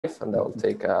and that will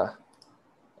take a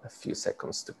few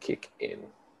seconds to kick in.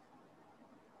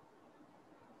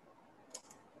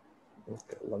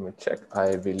 Okay, let me check.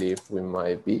 I believe we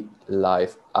might be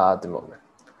live at the moment.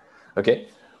 Okay,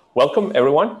 welcome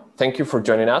everyone. Thank you for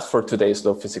joining us for today's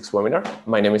Law Physics webinar.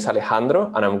 My name is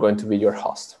Alejandro and I'm going to be your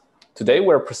host. Today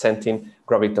we're presenting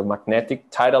Gravitomagnetic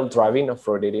tidal driving of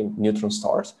rotating neutron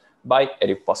stars by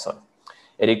Eric Poisson.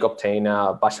 Eric obtained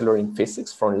a Bachelor in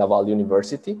Physics from Laval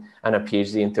University and a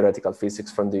PhD in Theoretical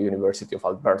Physics from the University of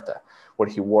Alberta, where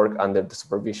he worked under the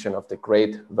supervision of the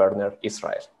great Werner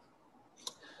Israel.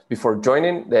 Before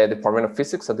joining the Department of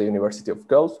Physics at the University of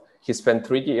Guelph, he spent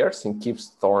 3 years in Kip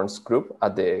Thorne's group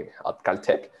at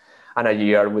Caltech and a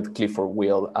year with Clifford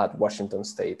Wheel at Washington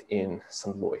State in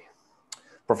St. Louis.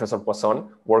 Professor Poisson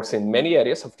works in many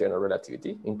areas of general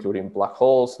relativity, including black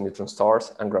holes, neutron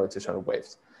stars, and gravitational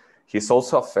waves. He's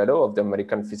also a fellow of the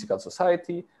American Physical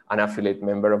Society, an affiliate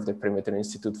member of the Perimeter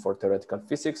Institute for Theoretical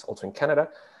Physics, also in Canada,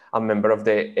 a member of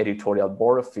the editorial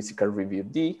board of Physical Review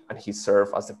D, and he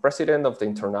served as the president of the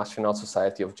International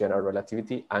Society of General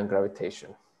Relativity and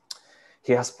Gravitation.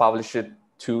 He has published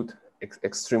 2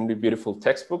 extremely beautiful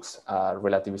textbooks,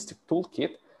 Relativistic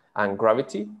Toolkit and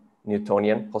Gravity,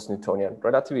 Newtonian, Post-Newtonian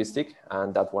Relativistic,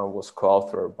 and that one was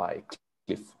co-authored by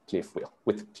Cliff Wheel.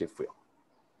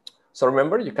 So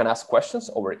remember, you can ask questions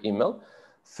over email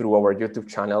through our YouTube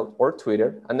channel or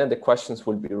Twitter, and then the questions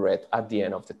will be read at the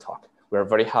end of the talk. We're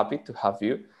very happy to have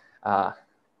you,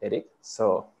 Eric,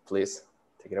 so please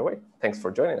take it away. Thanks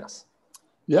for joining us.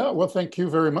 Yeah, well, thank you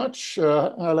very much,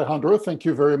 Alejandro. Thank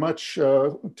you very much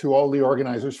to all the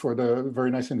organizers for the very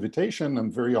nice invitation.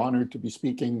 I'm very honored to be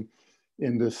speaking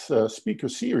in this speaker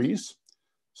series.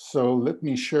 So let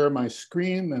me share my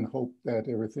screen and hope that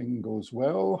everything goes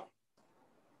well.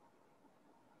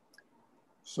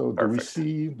 So do we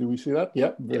see that?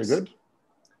 Yeah, very good.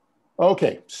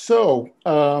 Okay, so,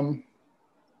 okay,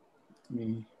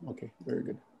 very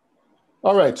good.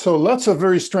 All right, so lots of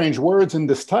very strange words in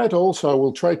this title, so I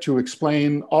will try to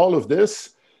explain all of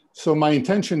this. So my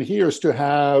intention here is to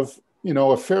have,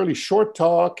 a fairly short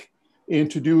talk,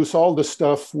 introduce all the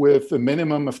stuff with a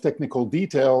minimum of technical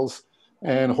details,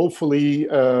 and hopefully,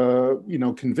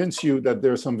 convince you that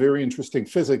there's some very interesting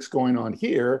physics going on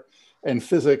here, and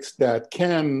physics that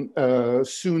can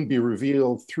soon be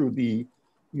revealed through the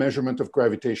measurement of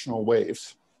gravitational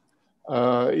waves.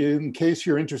 In case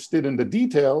you're interested in the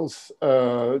details,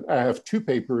 I have 2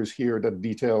 papers here that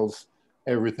details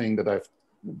everything that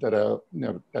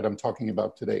I'm talking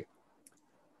about today.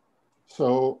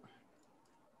 So,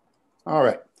 all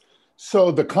right.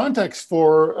 So the context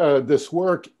for this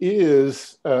work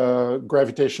is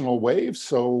gravitational waves.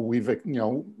 So we've,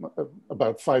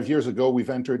 about 5 years ago,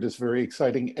 we've entered this very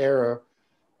exciting era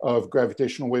of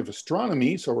gravitational wave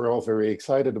astronomy. So we're all very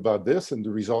excited about this, and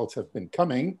the results have been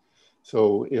coming.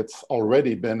 So it's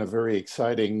already been a very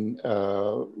exciting,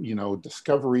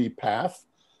 discovery path.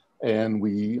 And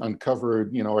we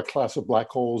uncovered, a class of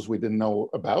black holes we didn't know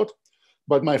about.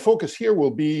 But my focus here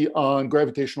will be on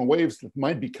gravitational waves that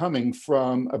might be coming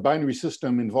from a binary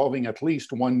system involving at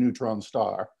least 1 neutron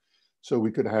star. So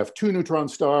we could have 2 neutron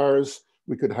stars,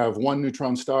 we could have 1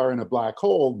 neutron star and a black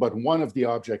hole, but one of the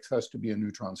objects has to be a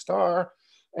neutron star.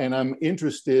 And I'm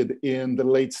interested in the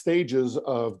late stages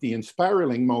of the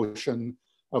inspiraling motion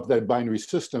of that binary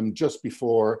system just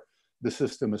before the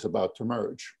system is about to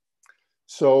merge.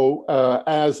 So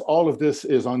as all of this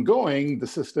is ongoing, the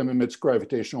system emits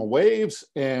gravitational waves,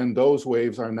 and those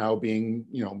waves are now being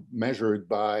measured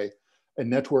by a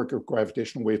network of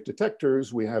gravitational wave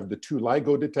detectors. We have the 2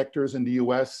 LIGO detectors in the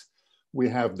US, we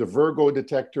have the Virgo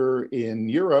detector in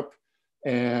Europe,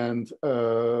 and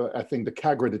I think the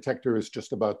CAGRA detector is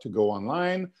just about to go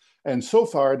online. And so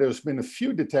far, there's been a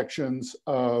few detections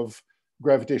of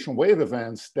gravitational wave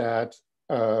events that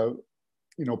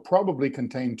probably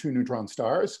contain 2 neutron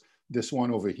stars. This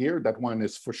one over here, that one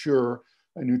is for sure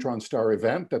a neutron star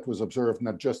event that was observed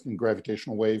not just in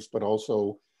gravitational waves, but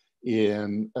also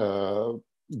in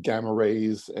gamma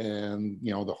rays and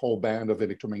the whole band of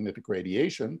electromagnetic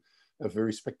radiation, a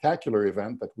very spectacular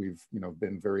event that we've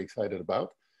been very excited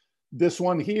about. This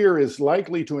one here is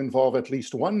likely to involve at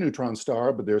least 1 neutron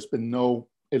star, but there's been no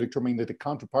electromagnetic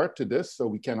counterpart to this, so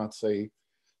we cannot say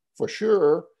for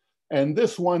sure. And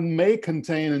this one may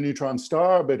contain a neutron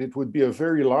star, but it would be a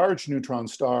very large neutron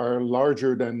star,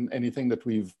 larger than anything that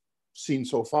we've seen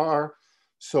so far.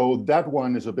 So that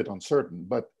one is a bit uncertain.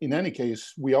 But in any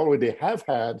case, we already have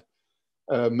had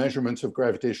measurements of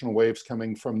gravitational waves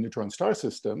coming from neutron star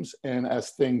systems. And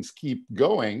as things keep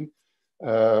going,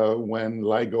 when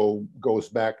LIGO goes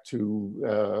back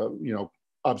to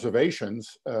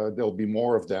observations, there'll be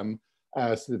more of them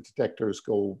as the detectors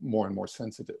go more and more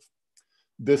sensitive.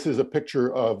 This is a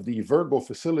picture of the Virgo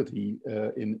facility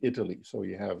in Italy. So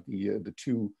you have the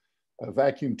two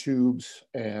vacuum tubes,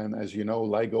 and as you know,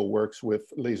 LIGO works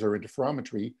with laser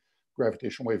interferometry.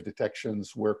 Gravitational wave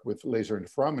detections work with laser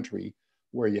interferometry,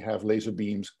 where you have laser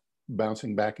beams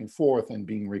bouncing back and forth and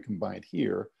being recombined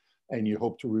here. And you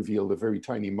hope to reveal the very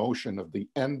tiny motion of the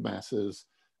end masses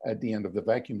at the end of the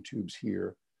vacuum tubes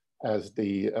here as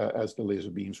the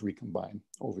laser beams recombine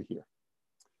over here.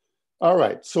 All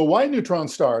right, so why neutron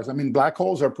stars? I mean, black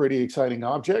holes are pretty exciting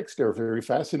objects. They're very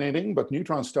fascinating, but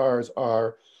neutron stars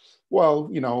are, well,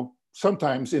 you know,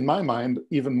 sometimes in my mind,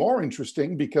 even more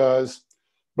interesting because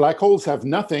black holes have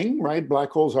nothing, right? Black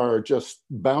holes are just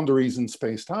boundaries in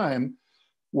space-time,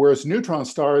 whereas neutron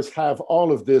stars have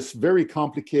all of this very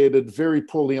complicated, very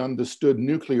poorly understood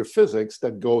nuclear physics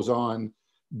that goes on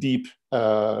deep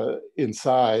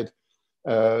inside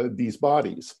these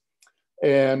bodies.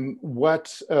 And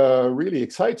what really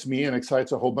excites me and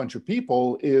excites a whole bunch of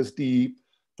people is the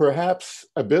perhaps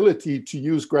ability to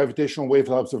use gravitational wave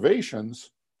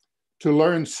observations to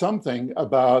learn something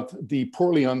about the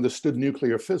poorly understood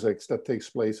nuclear physics that takes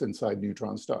place inside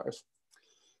neutron stars.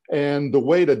 And the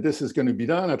way that this is going to be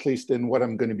done, at least in what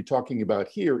I'm going to be talking about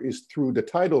here, is through the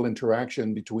tidal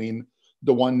interaction between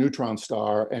the one neutron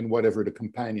star and whatever the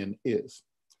companion is.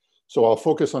 So I'll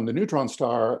focus on the neutron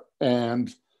star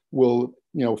and we'll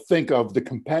think of the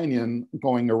companion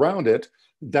going around it.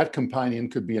 That companion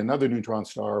could be another neutron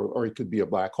star or it could be a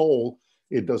black hole.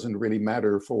 It doesn't really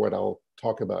matter for what I'll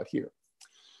talk about here.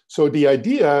 So the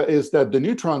idea is that the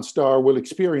neutron star will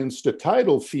experience the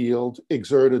tidal field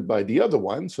exerted by the other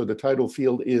one. So the tidal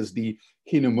field is the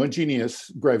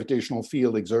inhomogeneous gravitational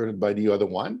field exerted by the other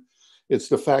one. It's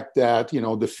the fact that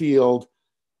the field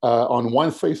on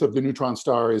one face of the neutron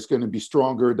star is going to be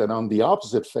stronger than on the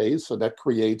opposite face. So that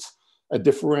creates a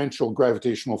differential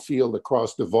gravitational field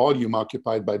across the volume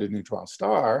occupied by the neutron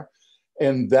star.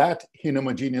 And that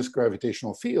inhomogeneous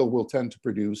gravitational field will tend to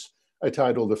produce a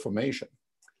tidal deformation.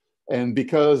 And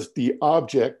because the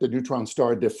object, the neutron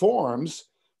star, deforms,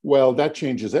 well, that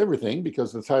changes everything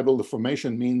because the tidal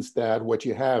deformation means that what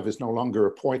you have is no longer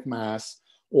a point mass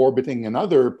orbiting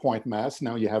another point mass.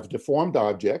 Now you have deformed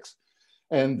objects.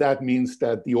 And that means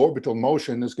that the orbital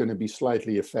motion is going to be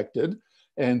slightly affected.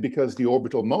 And because the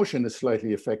orbital motion is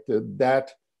slightly affected,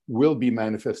 that will be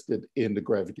manifested in the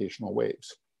gravitational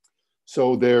waves.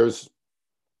 So there's,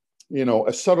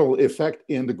 a subtle effect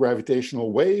in the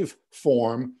gravitational wave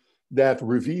form that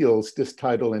reveals this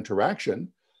tidal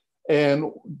interaction.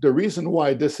 And the reason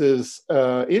why this is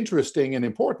interesting and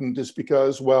important is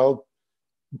because, well,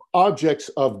 objects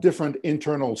of different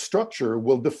internal structure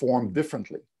will deform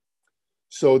differently.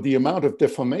 So the amount of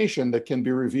deformation that can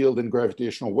be revealed in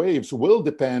gravitational waves will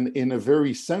depend in a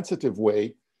very sensitive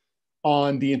way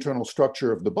on the internal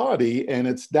structure of the body. And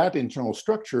it's that internal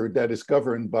structure that is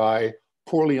governed by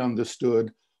poorly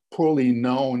understood, poorly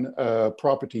known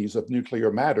properties of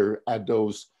nuclear matter at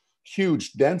those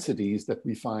huge densities that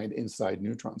we find inside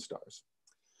neutron stars.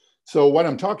 So what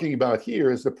I'm talking about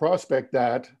here is the prospect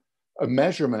that a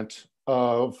measurement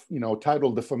of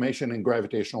tidal deformation in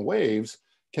gravitational waves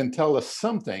can tell us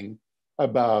something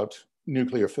about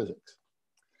nuclear physics.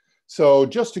 So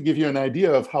just to give you an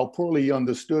idea of how poorly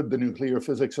understood the nuclear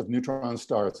physics of neutron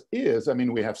stars is, I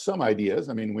mean, we have some ideas.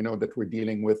 I mean, we know that we're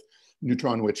dealing with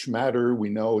neutron-rich matter. We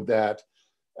know that,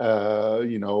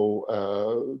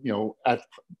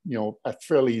 at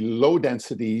fairly low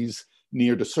densities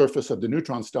near the surface of the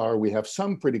neutron star, we have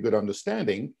some pretty good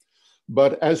understanding.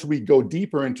 But as we go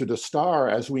deeper into the star,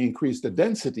 as we increase the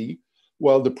density,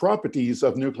 well, the properties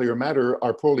of nuclear matter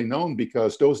are poorly known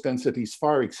because those densities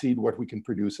far exceed what we can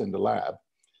produce in the lab.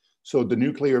 So the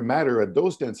nuclear matter at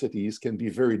those densities can be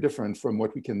very different from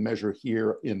what we can measure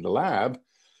here in the lab.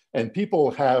 And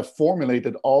people have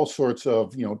formulated all sorts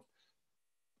of,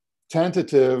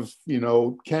 tentative,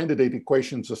 candidate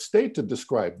equations of state to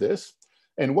describe this.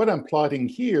 And what I'm plotting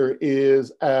here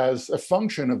is as a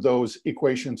function of those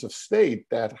equations of state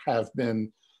that have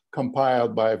been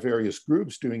compiled by various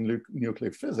groups doing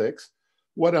nuclear physics.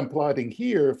 What I'm plotting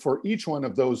here for each one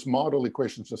of those model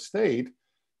equations of state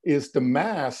is the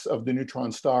mass of the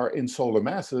neutron star in solar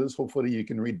masses. Hopefully you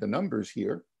can read the numbers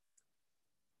here.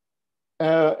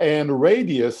 And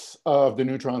radius of the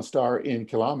neutron star in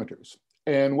kilometers.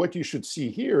 And what you should see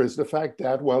here is the fact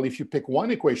that, well, if you pick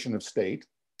one equation of state,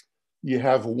 you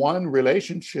have one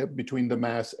relationship between the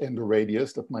mass and the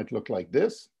radius that might look like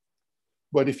this.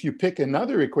 But if you pick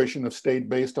another equation of state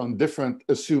based on different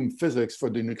assumed physics for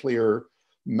the nuclear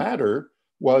matter,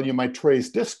 well, you might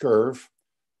trace this curve,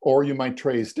 or you might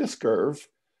trace this curve.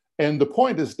 And the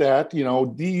point is that,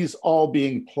 these all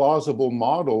being plausible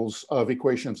models of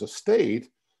equations of state,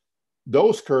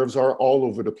 those curves are all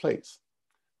over the place.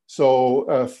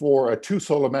 So for a 2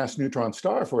 solar mass neutron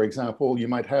star, for example, you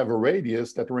might have a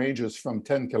radius that ranges from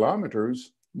 10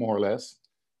 kilometers, more or less,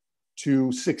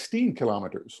 to 16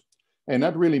 kilometers. And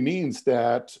that really means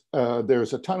that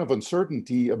there's a ton of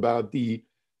uncertainty about the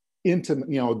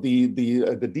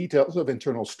details of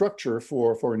internal structure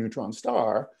for a neutron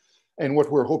star. And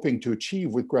what we're hoping to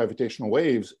achieve with gravitational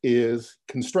waves is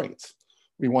constraints.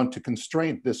 We want to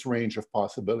constrain this range of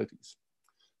possibilities.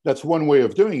 That's one way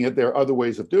of doing it. There are other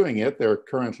ways of doing it. There are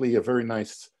currently a very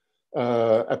nice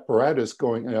apparatus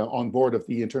going on board of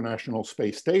the International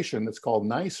Space Station. It's called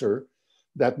NICER,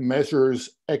 that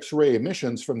measures X-ray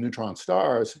emissions from neutron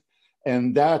stars.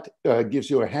 And that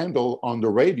gives you a handle on the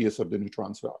radius of the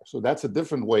neutron star. So that's a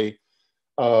different way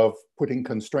of putting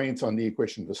constraints on the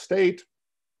equation of the state.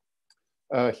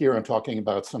 Here I'm talking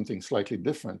about something slightly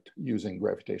different using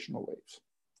gravitational waves.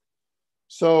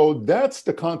 So that's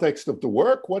the context of the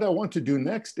work. What I want to do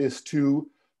next is to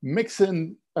mix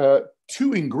in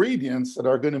 2 ingredients that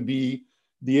are going to be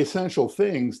the essential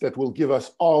things that will give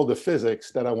us all the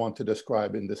physics that I want to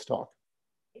describe in this talk.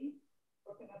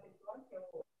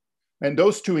 And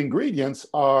those 2 ingredients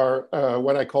are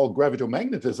what I call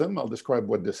gravitomagnetism. I'll describe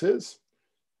what this is.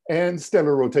 And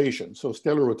stellar rotation. So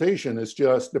stellar rotation is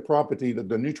just the property that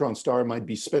the neutron star might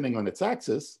be spinning on its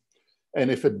axis. And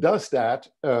if it does that,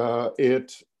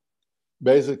 it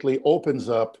basically opens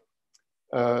up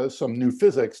some new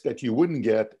physics that you wouldn't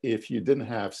get if you didn't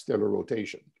have stellar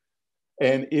rotation.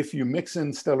 And if you mix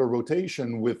in stellar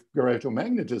rotation with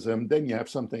gravitomagnetism, then you have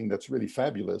something that's really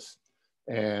fabulous.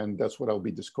 And that's what I'll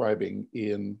be describing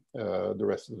in the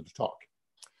rest of the talk.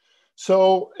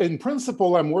 So in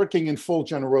principle, I'm working in full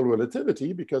general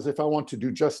relativity, because if I want to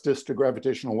do justice to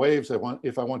gravitational waves,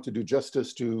 if I want to do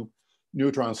justice to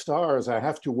neutron stars, I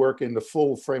have to work in the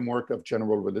full framework of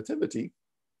general relativity.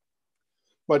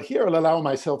 But here I'll allow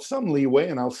myself some leeway,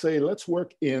 and I'll say, let's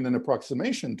work in an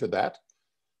approximation to that.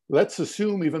 Let's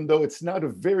assume, even though it's not a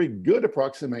very good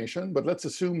approximation, but let's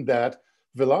assume that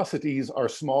velocities are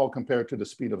small compared to the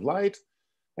speed of light.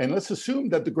 And let's assume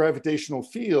that the gravitational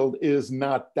field is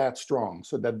not that strong,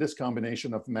 so that this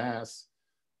combination of mass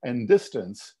and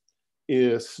distance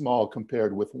is small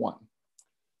compared with 1.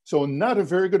 So not a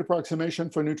very good approximation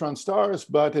for neutron stars,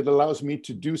 but it allows me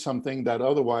to do something that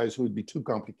otherwise would be too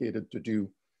complicated to do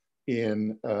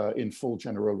in full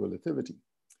general relativity.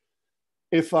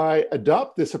 If I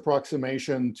adopt this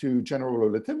approximation to general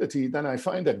relativity, then I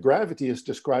find that gravity is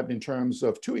described in terms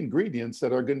of 2 ingredients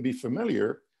that are going to be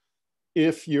familiar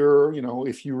if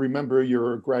you remember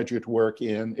your graduate work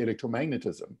in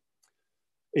electromagnetism.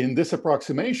 In this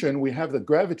approximation, we have that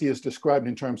gravity is described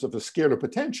in terms of a scalar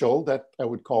potential that I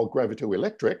would call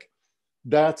gravitoelectric.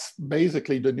 That's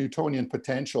basically the Newtonian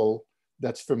potential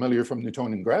that's familiar from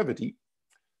Newtonian gravity.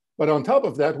 But on top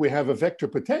of that, we have a vector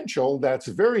potential that's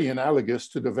very analogous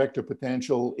to the vector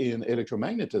potential in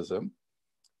electromagnetism.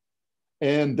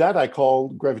 And that I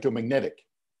call gravitomagnetic.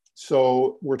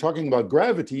 So we're talking about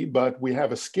gravity, but we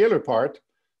have a scalar part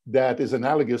that is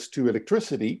analogous to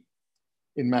electricity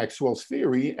in Maxwell's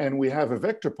theory, and we have a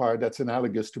vector part that's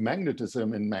analogous to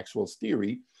magnetism in Maxwell's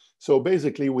theory. So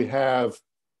basically we have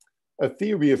a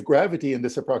theory of gravity in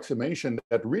this approximation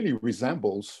that really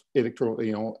resembles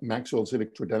Maxwell's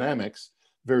electrodynamics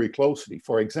very closely.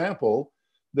 For example,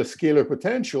 the scalar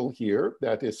potential here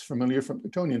that is familiar from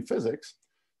Newtonian physics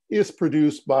is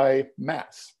produced by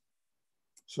mass.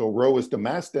 So rho is the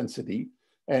mass density,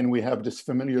 and we have this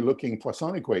familiar looking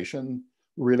Poisson equation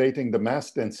relating the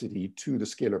mass density to the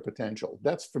scalar potential.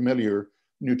 That's familiar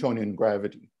Newtonian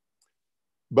gravity.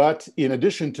 But in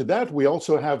addition to that, we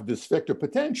also have this vector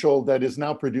potential that is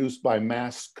now produced by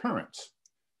mass currents.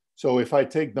 So if I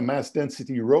take the mass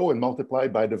density rho and multiply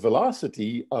by the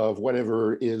velocity of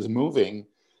whatever is moving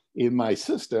in my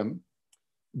system,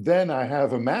 then I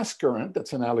have a mass current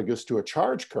that's analogous to a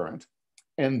charge current.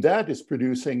 And that is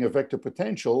producing a vector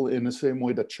potential in the same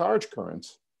way that charge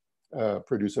currents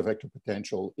produce a vector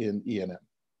potential in ENM.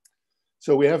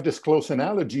 So we have this close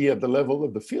analogy at the level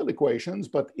of the field equations,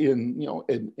 but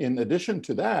in addition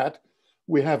to that,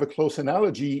 we have a close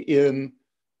analogy in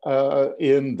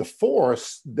the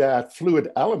force that fluid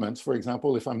elements, for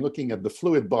example, if I'm looking at the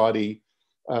fluid body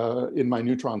in my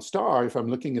neutron star, if I'm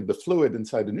looking at the fluid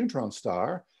inside the neutron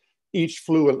star, each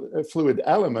fluid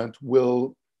element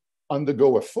will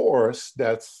undergo a force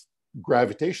that's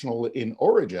gravitational in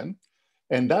origin.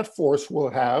 And that force will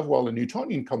have, well, a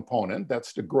Newtonian component,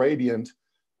 that's the gradient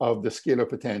of the scalar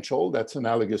potential, that's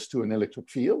analogous to an electric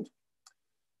field.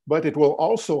 but it will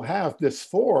also have this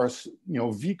force,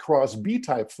 V cross B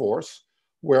type force,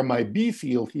 where my B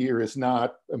field here is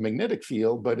not a magnetic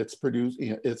field, but it's produced,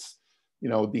 it's,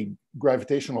 the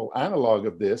gravitational analog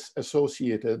of this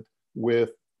associated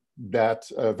with that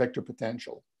vector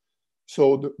potential.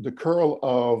 So the curl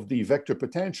of the vector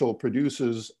potential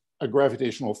produces a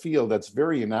gravitational field that's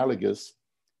very analogous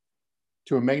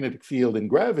to a magnetic field in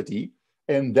gravity,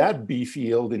 and that B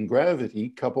field in gravity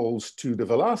couples to the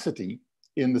velocity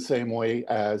in the same way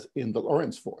as in the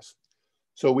Lorentz force.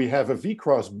 So we have a V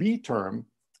cross B term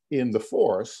in the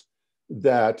force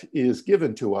that is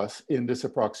given to us in this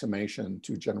approximation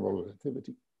to general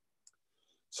relativity.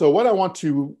 So what I want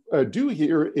to do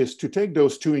here is to take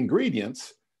those two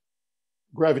ingredients,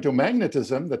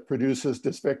 gravitomagnetism that produces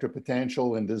this vector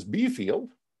potential in this B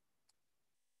field,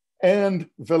 and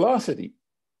velocity.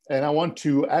 And I want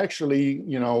to actually,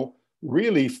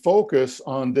 really focus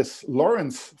on this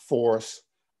Lorentz force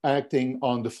acting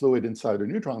on the fluid inside a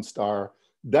neutron star.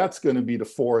 That's going to be the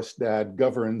force that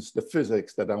governs the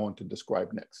physics that I want to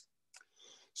describe next.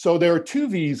 So there are two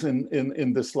V's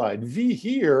in this slide. V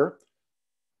here,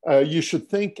 you should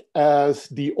think as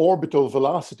the orbital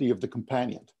velocity of the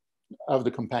companion.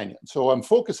 So I'm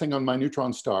focusing on my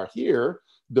neutron star here,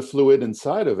 the fluid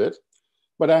inside of it,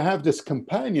 but I have this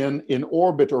companion in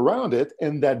orbit around it,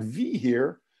 and that V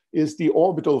here is the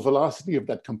orbital velocity of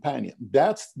that companion.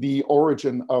 That's the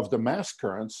origin of the mass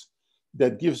currents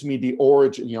that gives me the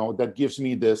origin, that gives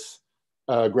me this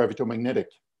gravitomagnetic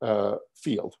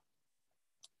field.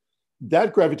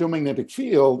 That gravitomagnetic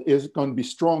field is going to be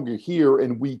stronger here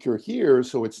and weaker here,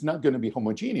 so it's not going to be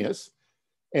homogeneous.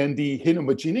 And the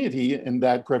inhomogeneity in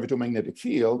that gravitomagnetic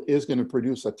field is going to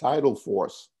produce a tidal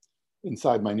force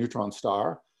inside my neutron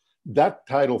star. That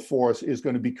tidal force is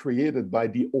going to be created by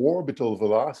the orbital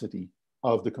velocity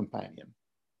of the companion.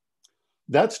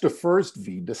 That's the first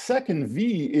V. The second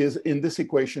V is in this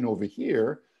equation over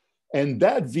here, and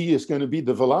that V is going to be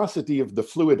the velocity of the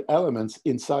fluid elements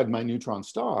inside my neutron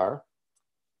star,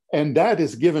 and that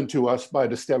is given to us by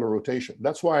the stellar rotation.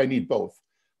 That's why I need both.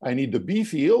 I need the B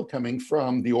field coming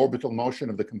from the orbital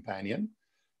motion of the companion,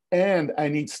 and I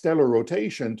need stellar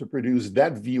rotation to produce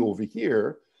that V over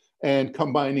here. And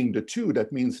combining the two,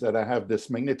 that means that I have this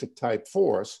magnetic type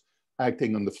force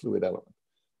acting on the fluid element.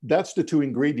 That's the two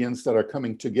ingredients that are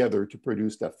coming together to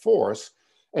produce that force.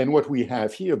 And what we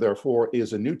have here, therefore,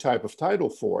 is a new type of tidal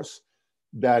force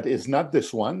that is not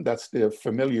this one. That's the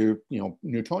familiar,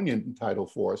 Newtonian tidal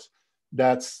force.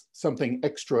 That's something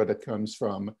extra that comes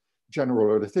from general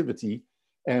relativity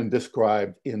and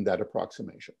described in that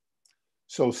approximation.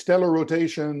 So stellar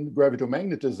rotation,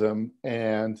 gravitomagnetism,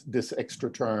 and this extra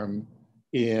term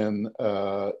in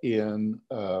the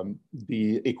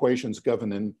equations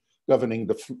governing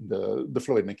the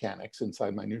fluid mechanics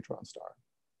inside my neutron star.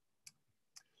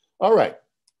 All right,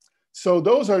 so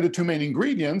those are the two main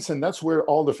ingredients, and that's where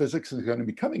all the physics is going to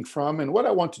be coming from. And what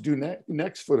I want to do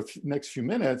next for the next few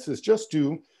minutes is just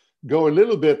to go a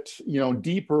little bit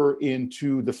deeper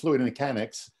into the fluid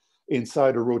mechanics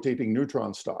inside a rotating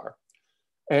neutron star.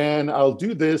 And I'll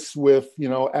do this with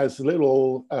as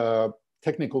little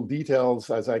technical details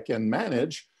as I can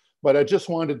manage, but I just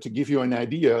wanted to give you an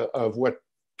idea of what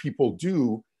people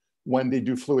do when they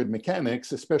do fluid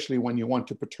mechanics, especially when you want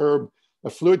to perturb a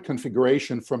fluid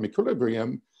configuration from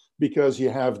equilibrium because you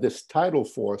have this tidal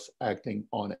force acting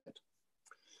on it.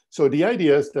 So the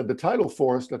idea is that the tidal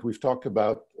force that we've talked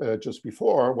about just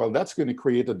before, well, that's going to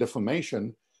create a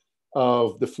deformation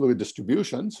of the fluid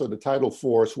distribution. So the tidal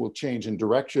force will change in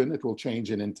direction. It will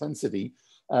change in intensity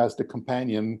as the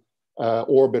companion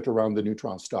orbit around the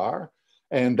neutron star.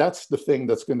 And that's the thing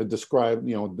that's going to describe,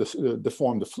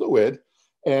 deform the fluid.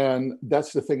 And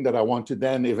that's the thing that I want to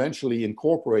then eventually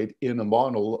incorporate in a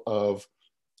model of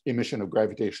emission of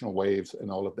gravitational waves and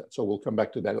all of that. So we'll come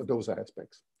back to those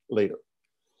aspects later.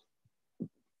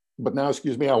 But now,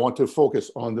 excuse me, I want to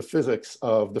focus on the physics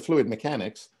of the fluid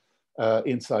mechanics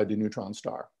inside the neutron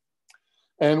star.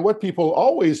 And what people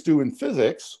always do in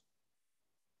physics,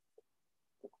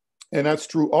 and that's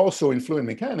true also in fluid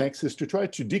mechanics, is to try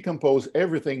to decompose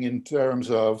everything in terms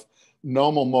of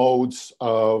normal modes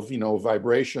of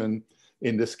vibration.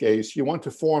 In this case, you want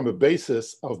to form a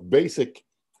basis of basic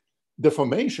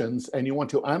deformations, and you want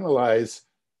to analyze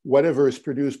whatever is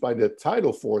produced by the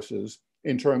tidal forces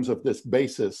in terms of this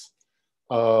basis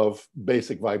of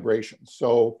basic vibrations.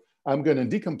 So I'm going to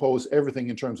decompose everything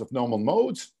in terms of normal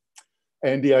modes.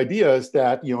 And the idea is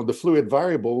that the fluid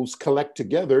variables collect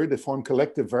together, they form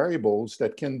collective variables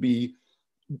that can be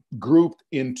grouped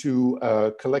into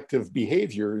collective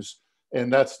behaviors.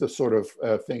 And that's the sort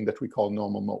of thing that we call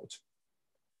normal modes.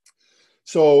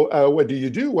 So what do you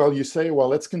do? Well, you say, well,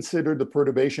 let's consider the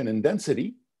perturbation in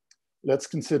density. Let's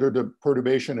consider the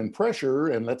perturbation in pressure,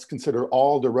 and let's consider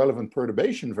all the relevant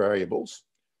perturbation variables.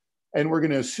 And we're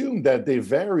going to assume that they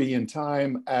vary in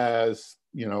time as,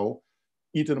 you know,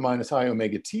 e to the minus I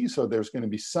omega t. So there's going to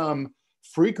be some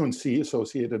frequency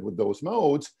associated with those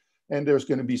modes. And there's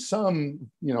going to be some,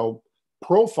 you know,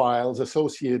 profiles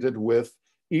associated with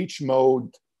each mode,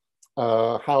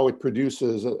 how it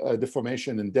produces a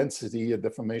deformation in density, a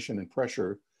deformation in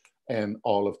pressure, and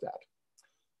all of that.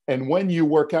 And when you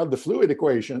work out the fluid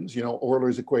equations, you know,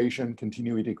 Euler's equation,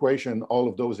 continuity equation, all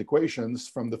of those equations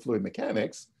from the fluid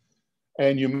mechanics,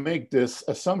 and you make this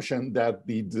assumption that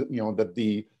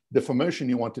the deformation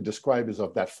you want to describe is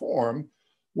of that form,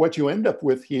 what you end up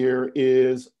with here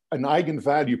is an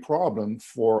eigenvalue problem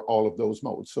for all of those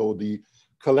modes. So the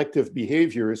collective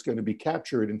behavior is going to be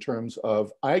captured in terms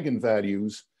of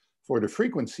eigenvalues for the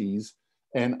frequencies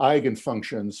and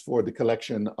eigenfunctions for the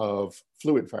collection of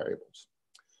fluid variables.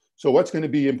 So what's going to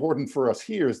be important for us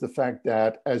here is the fact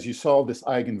that as you solve this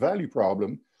eigenvalue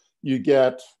problem, you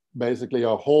get basically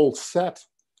a whole set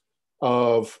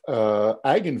of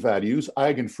eigenvalues,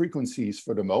 eigenfrequencies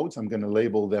for the modes. I'm going to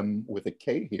label them with a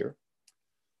K here.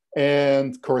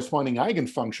 And corresponding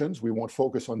eigenfunctions. We won't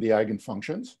focus on the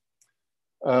eigenfunctions,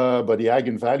 but the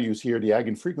eigenvalues here, the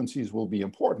eigenfrequencies will be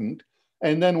important.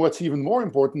 And then what's even more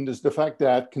important is the fact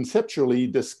that conceptually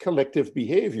this collective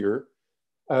behavior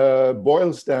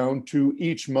boils down to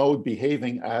each mode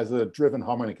behaving as a driven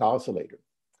harmonic oscillator.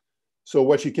 So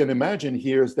what you can imagine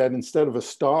here is that instead of a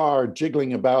star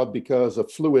jiggling about because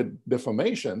of fluid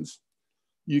deformations,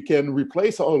 you can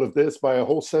replace all of this by a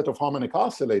whole set of harmonic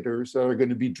oscillators that are going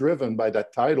to be driven by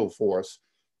that tidal force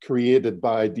created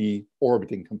by the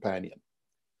orbiting companion.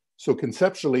 So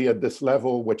conceptually at this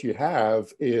level, what you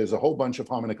have is a whole bunch of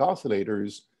harmonic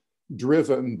oscillators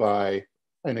driven by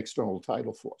an external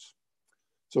tidal force.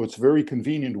 So it's a very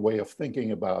convenient way of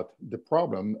thinking about the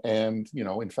problem. And, you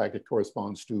know, in fact, it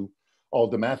corresponds to all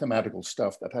the mathematical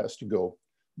stuff that has to go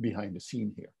behind the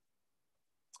scene here.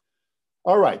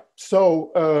 All right,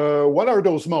 so what are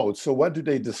those modes? So what do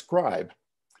they describe?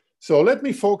 So let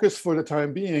me focus for the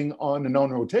time being on a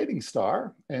non-rotating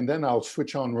star, and then I'll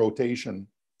switch on rotation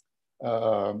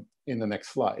in the next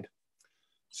slide.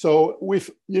 So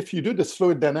if you do this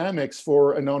fluid dynamics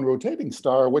for a non-rotating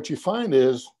star, what you find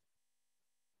is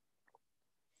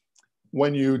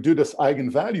when you do this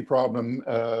eigenvalue problem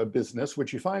business,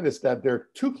 what you find is that there are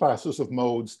two classes of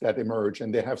modes that emerge,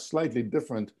 and they have slightly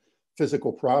different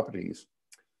physical properties.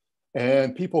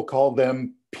 And people call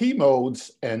them P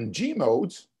modes and G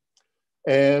modes.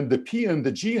 And the P and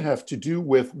the G have to do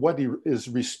with what is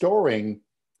restoring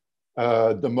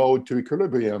the mode to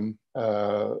equilibrium,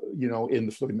 you know, in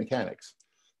the fluid mechanics.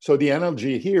 So the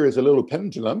analogy here is a little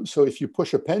pendulum. So if you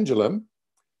push a pendulum,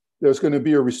 there's going to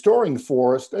be a restoring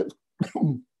force that,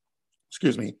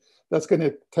 excuse me, that's going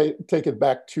to take it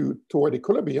back toward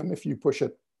equilibrium if you push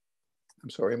it. I'm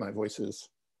sorry, my voice is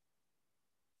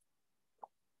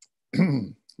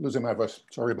losing my voice.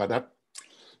 Sorry about that.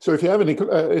 So if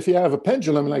you have a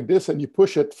pendulum like this and you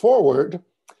push it forward,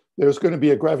 there's going to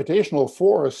be a gravitational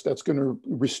force that's going to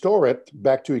restore it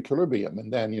back to equilibrium.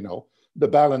 And then, you know, the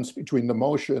balance between the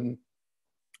motion,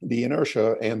 the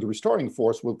inertia, and the restoring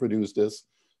force will produce this,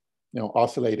 you know,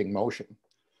 oscillating motion.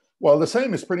 Well, the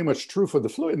same is pretty much true for the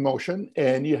fluid motion,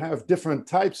 and you have different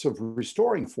types of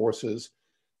restoring forces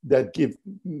that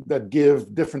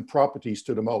give different properties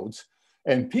to the modes.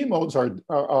 And P modes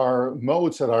are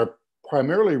modes that are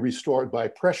primarily restored by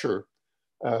pressure.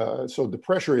 So the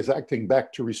pressure is acting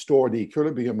back to restore the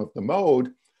equilibrium of the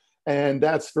mode, and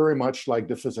that's very much like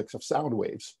the physics of sound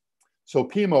waves. So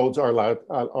P modes are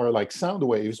like sound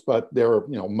waves, but they're,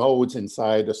 you know, modes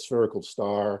inside a spherical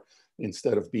star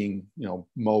instead of being, you know,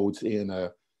 modes in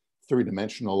a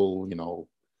three-dimensional, you know,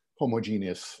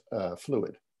 homogeneous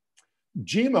fluid.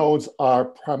 G modes are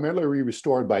primarily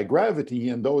restored by gravity,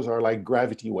 and those are like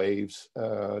gravity waves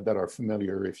that are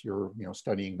familiar if you're, you know,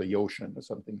 studying the ocean or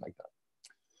something like that.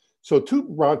 So two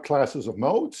broad classes of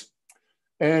modes.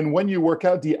 And when you work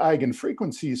out the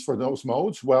eigenfrequencies for those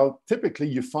modes, well, typically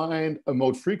you find a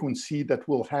mode frequency that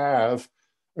will have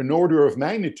an order of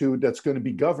magnitude that's going to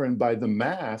be governed by the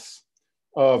mass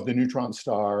of the neutron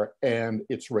star and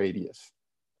its radius.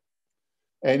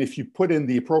 And if you put in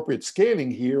the appropriate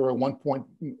scaling here, a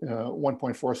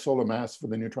 1.4 solar mass for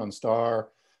the neutron star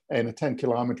and a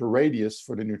 10-kilometer radius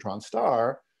for the neutron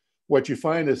star, what you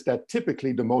find is that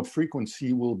typically the mode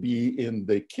frequency will be in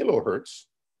the kilohertz.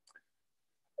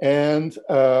 And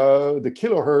the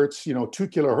kilohertz, you know, 2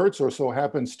 kilohertz or so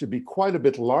happens to be quite a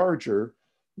bit larger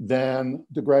than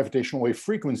the gravitational wave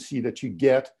frequency that you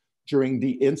get during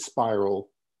the inspiral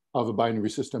of a binary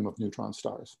system of neutron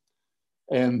stars.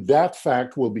 And that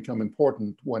fact will become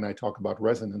important when I talk about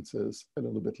resonances a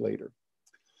little bit later.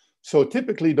 So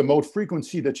typically the mode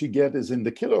frequency that you get is in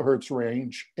the kilohertz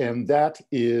range, and that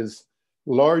is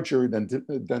larger than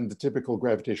the typical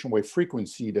gravitational wave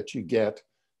frequency that you get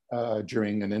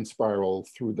during an inspiral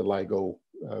through the LIGO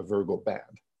Virgo band.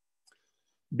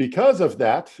 Because of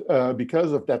that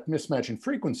mismatch in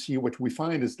frequency, what we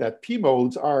find is that P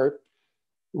modes are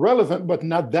relevant, but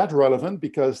not that relevant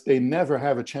because they never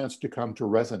have a chance to come to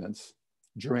resonance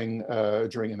during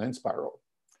an inspiral.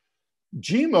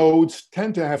 G modes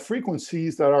tend to have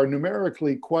frequencies that are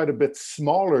numerically quite a bit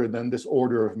smaller than this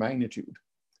order of magnitude.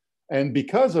 And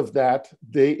because of that,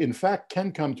 they in fact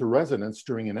can come to resonance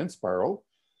during an inspiral.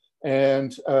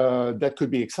 And that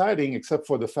could be exciting, except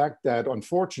for the fact that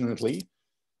unfortunately,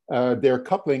 their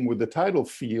coupling with the tidal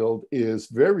field is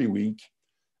very weak.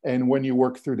 And when you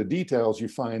work through the details, you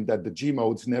find that the G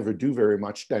modes never do very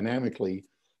much dynamically.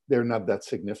 They're not that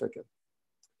significant.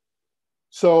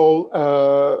 So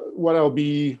what I'll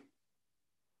be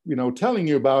telling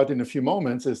you about in a few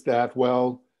moments is that,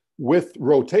 well, with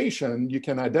rotation, you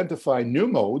can identify new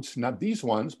modes, not these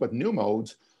ones, but new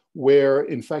modes, where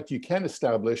in fact you can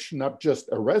establish not just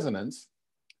a resonance,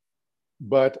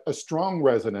 but a strong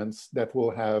resonance that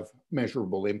will have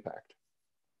measurable impact.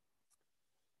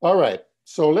 All right,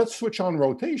 so let's switch on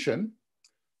rotation.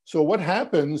 So what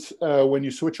happens when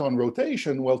you switch on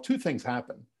rotation? Well, two things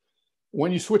happen.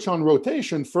 When you switch on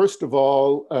rotation, first of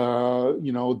all,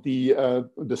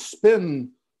 the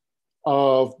spin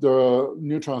of the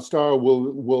neutron star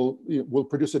will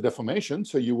produce a deformation.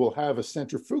 So you will have a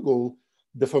centrifugal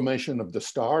deformation of the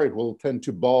star. It will tend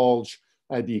to bulge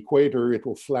at the equator. It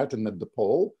will flatten at the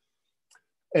pole.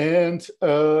 And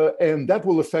that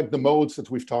will affect the modes that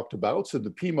we've talked about. So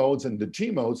the P modes and the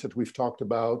G modes that we've talked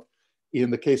about in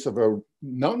the case of a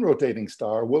non-rotating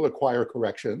star will acquire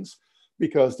corrections,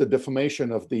 because the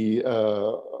deformation of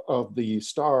the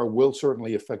star will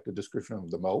certainly affect the description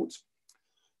of the modes.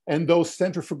 And those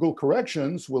centrifugal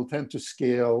corrections will tend to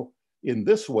scale in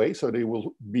this way. So they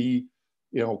will be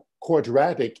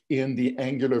quadratic in the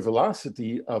angular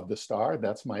velocity of the star.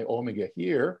 That's my omega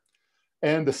here.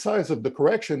 And the size of the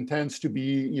correction tends to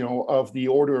be of the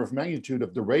order of magnitude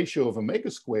of the ratio of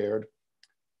omega squared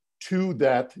to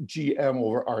that gm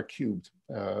over r cubed,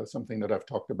 something that I've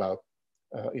talked about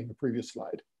in the previous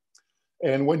slide.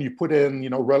 And when you put in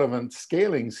relevant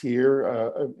scalings here,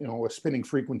 a spinning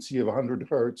frequency of 100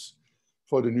 hertz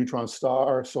for the neutron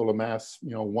star, solar mass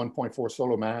 1.4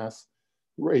 solar mass,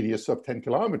 radius of 10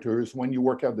 kilometers, when you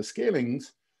work out the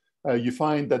scalings, you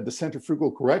find that the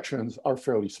centrifugal corrections are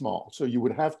fairly small. So you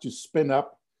would have to spin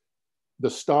up the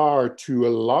star to a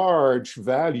large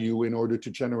value in order to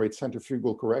generate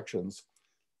centrifugal corrections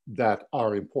that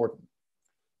are important.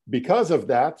 Because of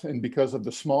that, and because of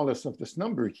the smallness of this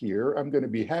number here, I'm going to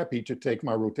be happy to take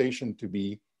my rotation to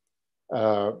be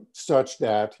such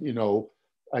that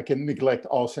I can neglect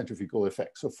all centrifugal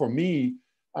effects. So for me,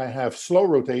 I have slow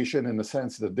rotation in the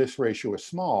sense that this ratio is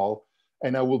small,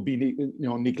 and I will be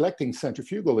neglecting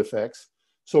centrifugal effects.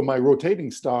 So my rotating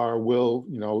star will,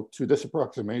 to this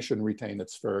approximation, retain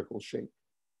its spherical shape.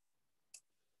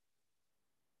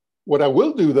 What I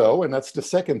will do, though, and that's the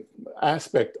second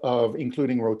aspect of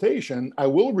including rotation, I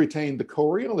will retain the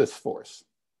Coriolis force,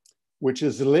 which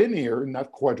is linear,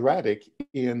 not quadratic,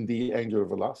 in the angular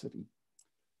velocity.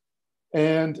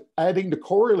 And adding the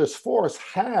Coriolis force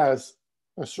has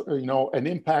an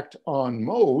impact on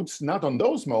modes, not on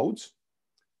those modes.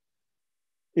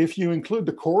 If you include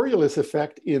the Coriolis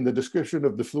effect in the description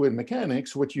of the fluid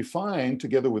mechanics, what you find,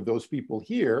 together with those people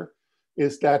here,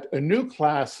 is that a new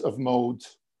class of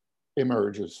modes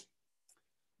emerges.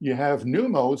 You have new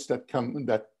modes that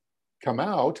come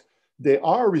out. They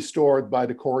are restored by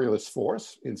the Coriolis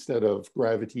force instead of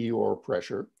gravity or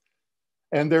pressure.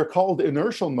 And they're called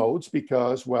inertial modes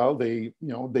because, well, they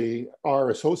are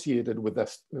associated with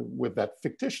that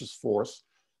fictitious force,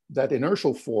 that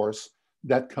inertial force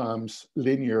that comes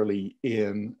linearly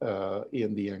in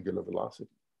the angular velocity.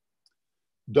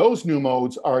 Those new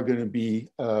modes are going to be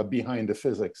behind the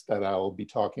physics that I'll be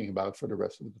talking about for the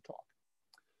rest of the talk.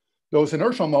 Those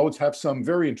inertial modes have some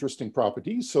very interesting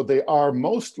properties. So they are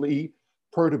mostly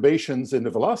perturbations in the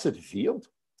velocity field.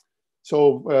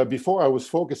 So before I was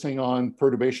focusing on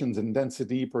perturbations in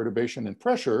density, perturbation in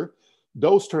pressure,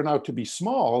 those turn out to be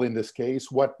small in this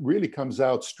case. What really comes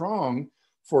out strong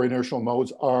for inertial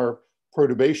modes are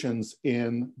perturbations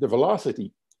in the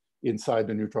velocity inside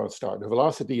the neutron star, the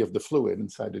velocity of the fluid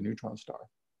inside the neutron star.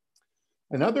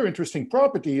 Another interesting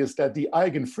property is that the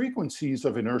eigenfrequencies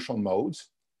of inertial modes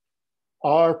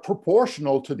are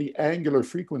proportional to the angular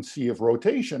frequency of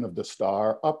rotation of the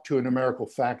star up to a numerical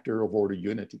factor of order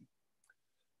unity.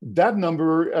 That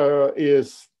number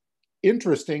is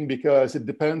interesting because it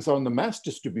depends on the mass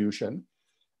distribution,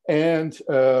 and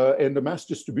the mass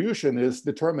distribution is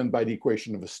determined by the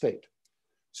equation of a state.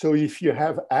 So if you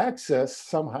have access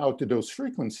somehow to those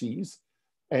frequencies,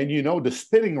 and you know the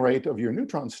spinning rate of your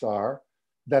neutron star,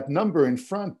 that number in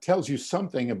front tells you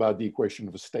something about the equation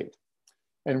of a state.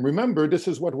 And remember, this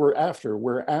is what we're after.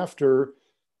 We're after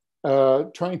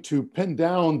trying to pin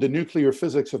down the nuclear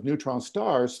physics of neutron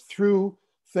stars through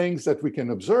things that we can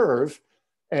observe,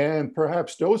 and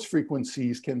perhaps those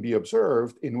frequencies can be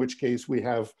observed, in which case we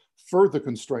have further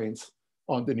constraints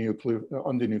on the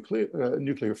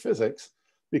nuclear physics,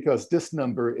 because this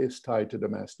number is tied to the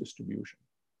mass distribution.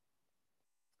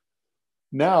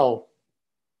 Now,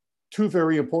 two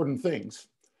very important things.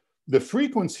 The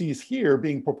frequencies here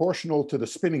being proportional to the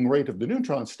spinning rate of the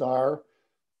neutron star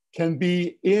can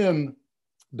be in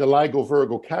the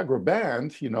LIGO-Virgo-Cagra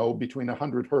band, you know, between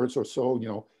 100 hertz or so, you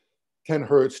know, 10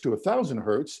 hertz to 1,000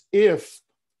 hertz, if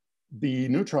the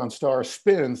neutron star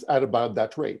spins at about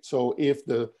that rate. So if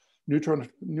the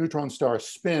neutron star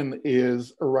spin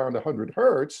is around 100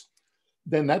 hertz,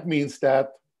 then that means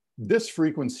that this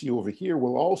frequency over here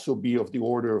will also be of the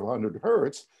order of 100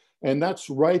 hertz, and that's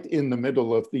right in the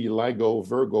middle of the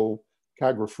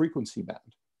LIGO-Virgo-Cagra frequency band.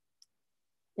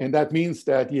 And that means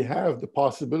that you have the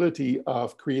possibility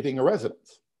of creating a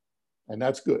resonance, and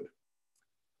that's good.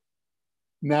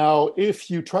 Now, if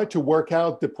you try to work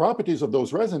out the properties of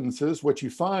those resonances, what you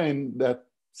find that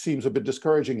seems a bit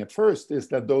discouraging at first is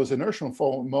that those inertial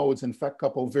modes in fact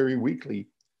couple very weakly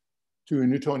to a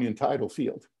Newtonian tidal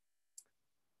field.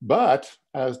 But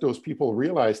as those people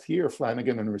realized here,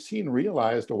 Flanagan and Racine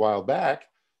realized a while back,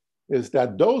 is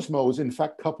that those modes in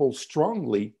fact couple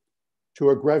strongly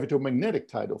to a gravitomagnetic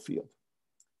tidal field.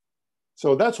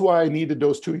 So that's why I needed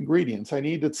those two ingredients. I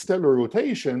needed stellar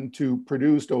rotation to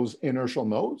produce those inertial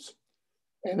modes,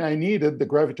 and I needed the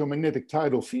gravitomagnetic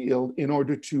tidal field in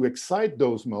order to excite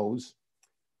those modes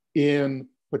in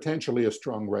potentially a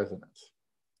strong resonance.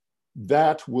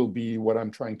 That will be what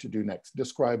I'm trying to do next,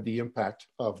 describe the impact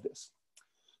of this.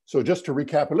 So just to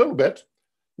recap a little bit,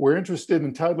 we're interested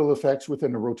in tidal effects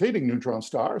within a rotating neutron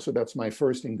star. So that's my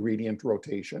first ingredient,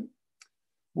 rotation.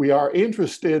 We are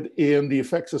interested in the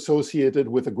effects associated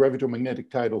with a gravitomagnetic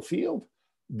tidal field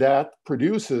that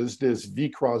produces this V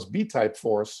cross B type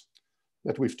force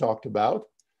that we've talked about.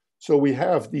 So we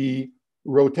have the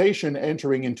rotation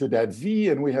entering into that V,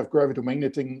 and we have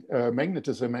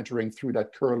gravitomagnetism entering through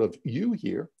that curl of U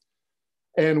here.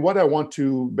 And what I want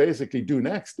to basically do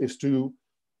next is to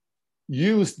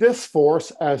use this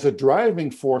force as a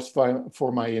driving force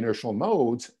for my inertial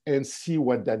modes and see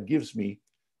what that gives me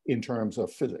in terms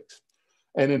of physics.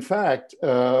 And in fact,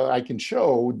 I can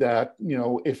show that, you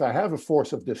know, if I have a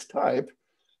force of this type,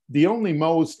 the only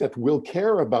modes that will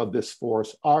care about this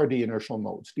force are the inertial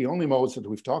modes. The only modes that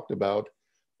we've talked about,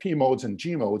 P modes and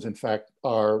G modes, in fact,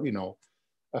 are, you know,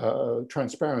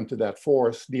 transparent to that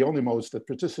force. The only modes that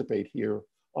participate here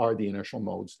are the inertial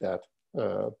modes that,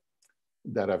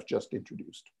 that I've just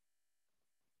introduced.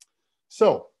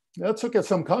 So let's look at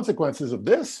some consequences of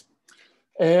this.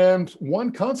 And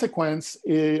one consequence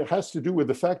has to do with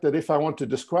the fact that if I want to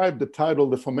describe the tidal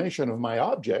deformation of my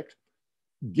object,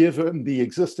 given the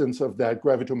existence of that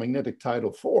gravitomagnetic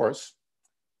tidal force,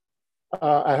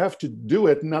 I have to do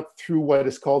it not through what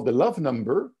is called the Love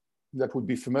number, that would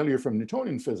be familiar from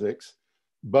Newtonian physics,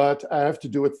 but I have to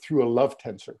do it through a Love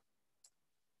tensor.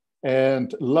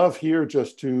 And Love here,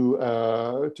 just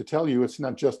to tell you, it's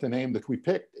not just a name that we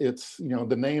picked, it's, you know,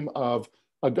 the name of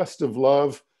Augustin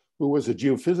Love, who was a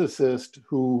geophysicist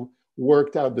who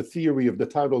worked out the theory of the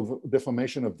tidal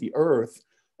deformation of the Earth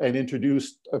and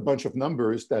introduced a bunch of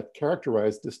numbers that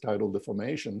characterize this tidal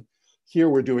deformation. Here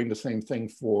we're doing the same thing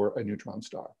for a neutron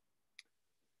star.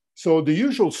 So the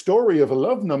usual story of a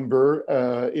Love number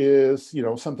is, you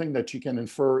know, something that you can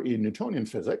infer in Newtonian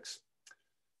physics.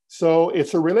 So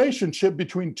it's a relationship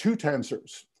between two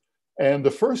tensors. And the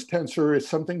first tensor is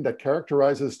something that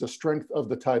characterizes the strength of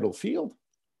the tidal field.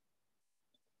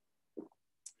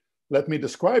 Let me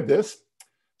describe this.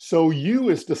 So U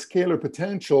is the scalar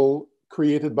potential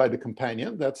created by the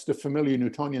companion. That's the familiar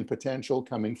Newtonian potential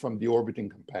coming from the orbiting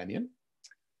companion.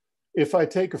 If I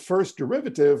take a first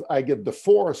derivative, I get the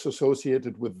force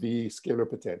associated with the scalar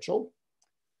potential.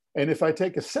 And if I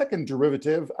take a second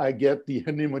derivative, I get the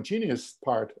homogeneous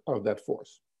part of that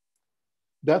force.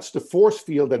 That's the force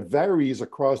field that varies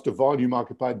across the volume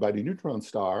occupied by the neutron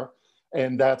star.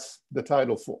 and that's the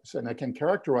tidal force. And I can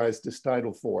characterize this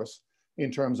tidal force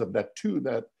in terms of that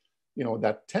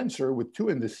that tensor with two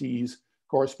indices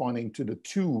corresponding to the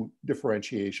two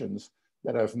differentiations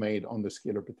that I've made on the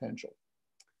scalar potential.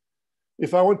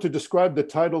 If I want to describe the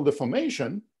tidal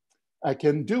deformation, I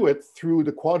can do it through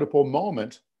the quadrupole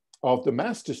moment of the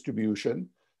mass distribution,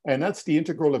 and that's the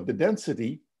integral of the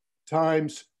density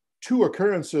times two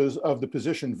occurrences of the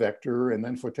position vector, and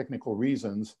then for technical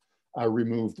reasons, I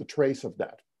remove the trace of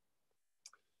that.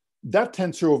 That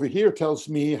tensor over here tells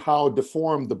me how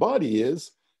deformed the body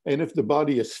is, and if the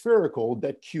body is spherical,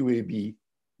 that QAB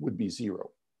would be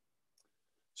 0.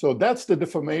 So that's the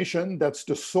deformation, that's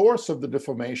the source of the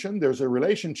deformation. There's a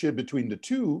relationship between the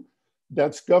two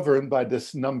that's governed by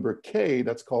this number K,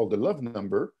 that's called the Love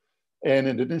number. And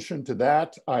in addition to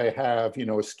that, I have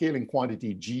a scaling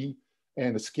quantity G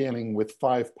and a scaling with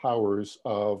 5 powers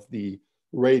of the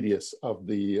radius of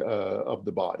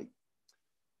the body.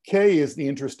 K is the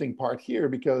interesting part here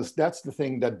because that's the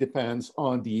thing that depends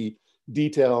on the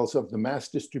details of the mass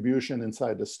distribution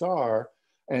inside the star,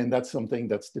 and that's something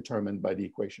that's determined by the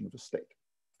equation of the state.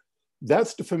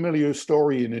 That's the familiar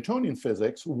story in Newtonian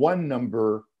physics. One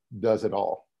number does it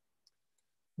all.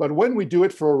 But when we do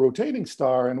it for a rotating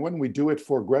star, and when we do it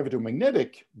for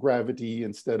gravitomagnetic gravity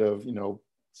instead of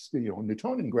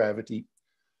Newtonian gravity,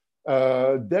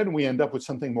 then we end up with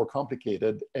something more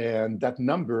complicated, and that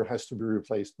number has to be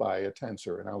replaced by a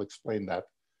tensor, and I'll explain that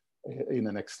in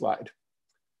the next slide.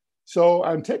 So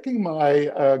I'm taking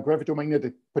my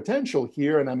gravitomagnetic potential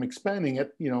here, and I'm expanding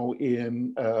it,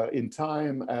 in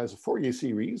time as a Fourier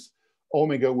series.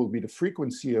 Omega will be the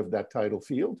frequency of that tidal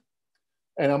field.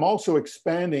 And I'm also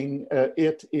expanding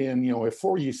it in a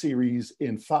Fourier series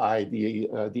in phi,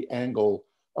 the angle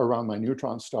around my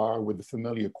neutron star with the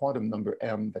familiar quantum number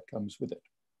m that comes with it.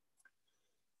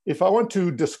 If I want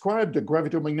to describe the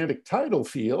gravitomagnetic tidal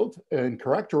field and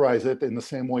characterize it in the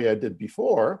same way I did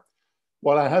before,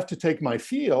 well, I have to take my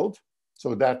field,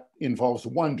 so that involves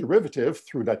one derivative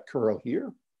through that curl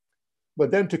here. But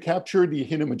then to capture the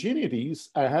inhomogeneities,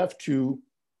 I have to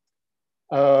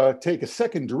take a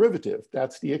second derivative.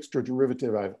 That's the extra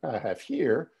derivative I have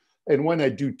here. And when I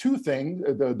do two things,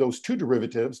 those two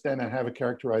derivatives, then I have a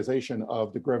characterization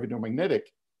of the gravitomagnetic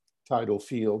tidal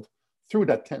field through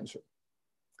that tensor.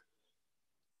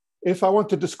 If I want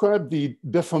to describe the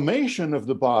deformation of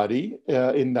the body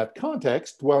in that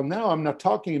context, well, now I'm not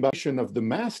talking about of the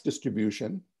mass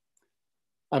distribution.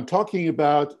 I'm talking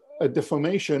about a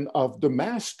deformation of the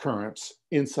mass currents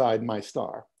inside my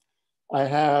star. I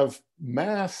have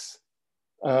mass,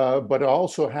 but I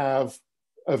also have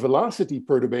a velocity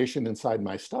perturbation inside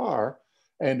my star,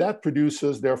 and that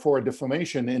produces, therefore, a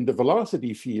deformation in the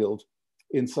velocity field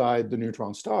inside the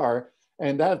neutron star,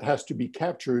 and that has to be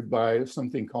captured by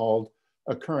something called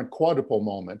a current quadrupole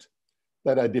moment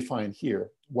that I define here.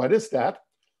 What is that?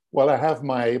 Well, I have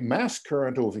my mass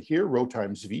current over here, rho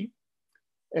times v,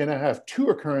 and I have two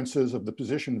occurrences of the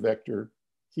position vector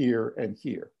here and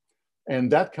here.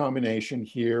 And that combination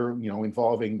here,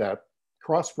 involving that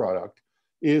cross product,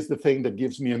 is the thing that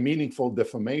gives me a meaningful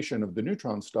deformation of the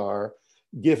neutron star,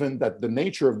 given that the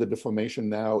nature of the deformation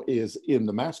now is in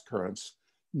the mass currents,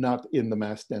 not in the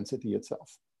mass density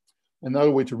itself. Another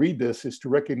way to read this is to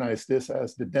recognize this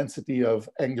as the density of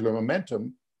angular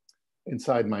momentum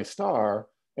inside my star,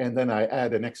 and then I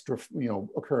add an extra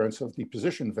occurrence of the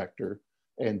position vector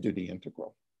and do the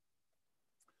integral.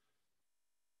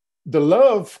 The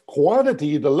Love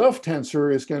quantity, the Love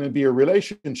tensor, is going to be a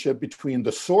relationship between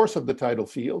the source of the tidal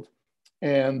field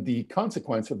and the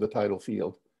consequence of the tidal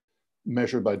field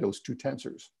measured by those two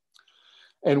tensors.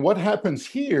 And what happens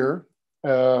here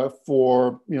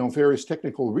for various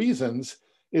technical reasons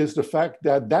is the fact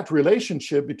that that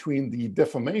relationship between the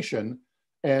deformation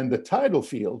and the tidal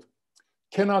field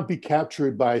cannot be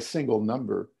captured by a single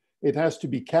number. It has to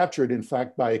be captured, in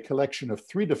fact, by a collection of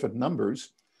 3 different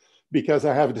numbers, because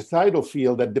I have the tidal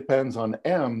field that depends on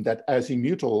m, that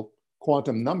azimuthal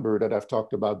quantum number that I've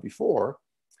talked about before.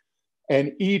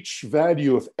 And each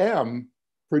value of m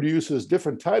produces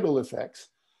different tidal effects.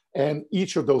 And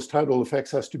each of those tidal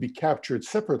effects has to be captured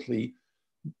separately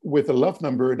with a Love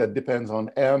number that depends on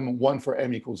m, 1 for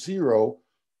m equals 0,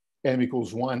 m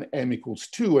equals 1, m equals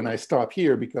 2. And I stop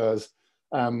here because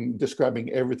I'm describing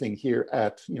everything here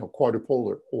at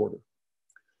quadrupolar order.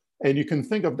 And you can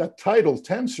think of that tidal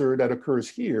tensor that occurs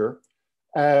here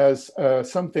as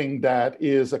something that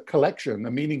is a collection,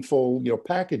 a meaningful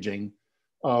packaging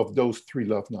of those 3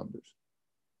 Love numbers.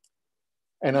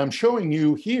 And I'm showing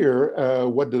you here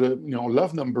what the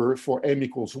Love number for m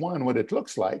equals 1, what it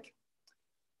looks like.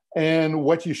 And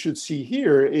what you should see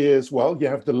here is, well, you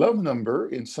have the love number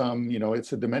in some,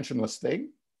 it's a dimensionless thing,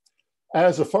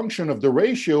 as a function of the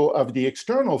ratio of the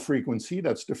external frequency,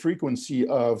 that's the frequency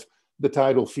of the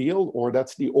tidal field, or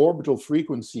that's the orbital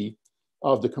frequency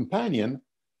of the companion,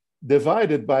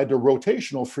 divided by the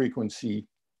rotational frequency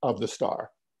of the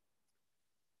star.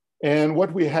 And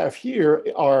what we have here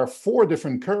are 4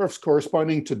 different curves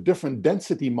corresponding to different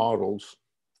density models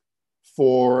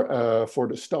for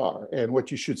the star. And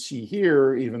what you should see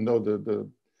here, even though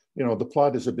the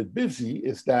plot is a bit busy,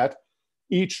 is that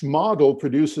each model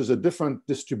produces a different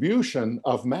distribution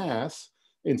of mass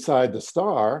inside the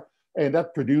star, and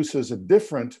that produces a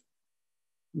different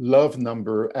love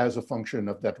number as a function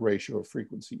of that ratio of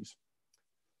frequencies.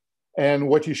 And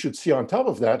what you should see on top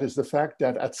of that is the fact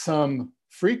that at some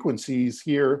frequencies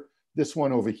here, this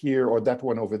one over here or that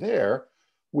one over there,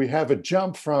 we have a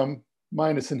jump from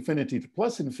minus infinity to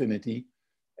plus infinity,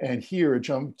 and here a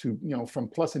jump to, from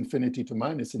plus infinity to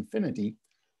minus infinity.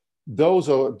 Those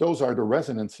are the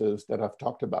resonances that I've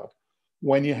talked about.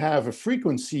 When you have a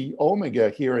frequency omega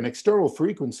here, an external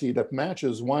frequency that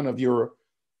matches one of your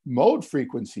mode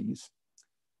frequencies,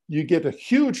 you get a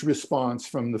huge response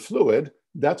from the fluid.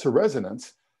 That's a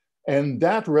resonance. And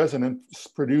that resonance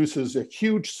produces a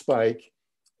huge spike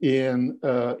in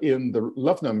the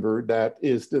love number that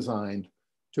is designed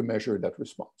to measure that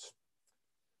response.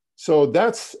 So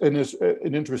that's an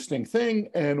interesting thing.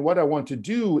 And what I want to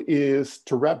do is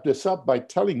to wrap this up by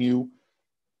telling you,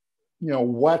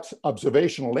 what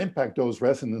observational impact those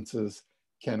resonances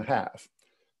can have.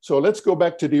 So let's go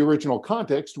back to the original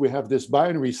context. We have this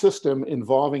binary system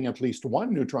involving at least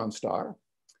one neutron star.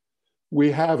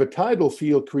 We have a tidal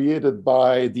field created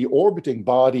by the orbiting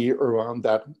body around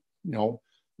that,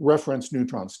 reference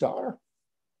neutron star.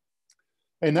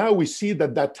 And now we see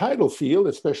that that tidal field,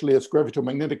 especially its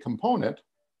gravitomagnetic component,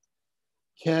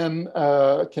 can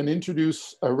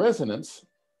introduce a resonance.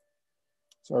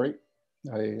 Sorry,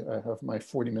 I have my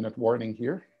 40-minute warning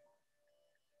here.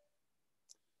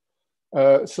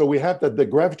 So we have that the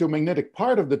gravitomagnetic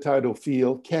part of the tidal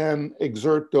field can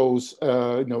exert those,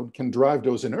 can drive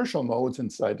those inertial modes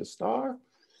inside the star.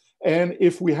 And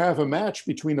if we have a match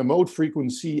between a mode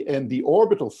frequency and the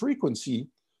orbital frequency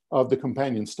of the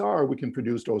companion star, we can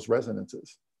produce those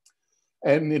resonances.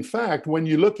 And in fact, when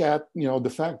you look at the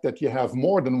fact that you have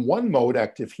more than one mode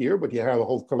active here, but you have a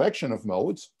whole collection of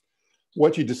modes,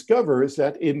 what you discover is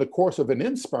that in the course of an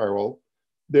inspiral,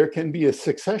 there can be a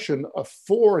succession of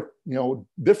 4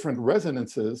 different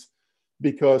resonances,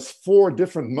 because 4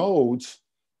 different modes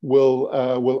will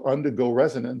undergo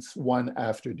resonance one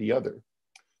after the other.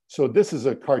 So this is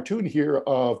a cartoon here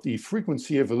of the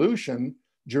frequency evolution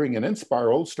during an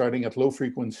inspiral, starting at low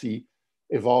frequency,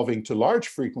 evolving to large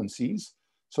frequencies.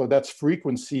 So that's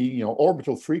frequency,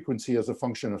 orbital frequency as a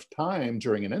function of time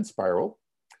during an inspiral.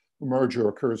 Merger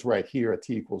occurs right here at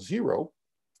t = 0.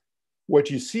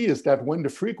 What you see is that when the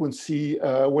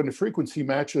frequency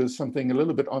matches something a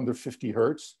little bit under 50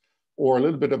 hertz, or a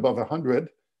little bit above 100,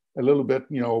 a little bit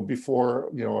before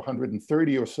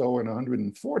 130 or so and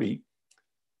 140,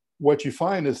 what you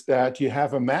find is that you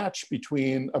have a match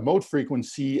between a mode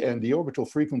frequency and the orbital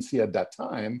frequency at that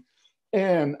time,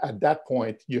 and at that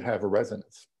point you have a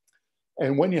resonance.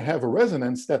 And when you have a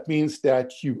resonance, that means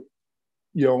that you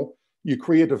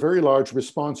create a very large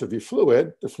response of your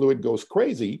fluid. The fluid goes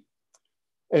crazy.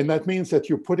 And that means that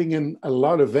you're putting in a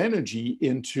lot of energy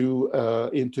into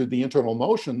the internal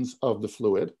motions of the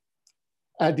fluid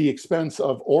at the expense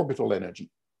of orbital energy.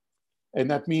 And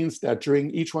that means that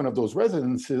during each one of those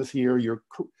resonances here,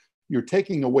 you're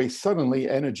taking away suddenly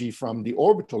energy from the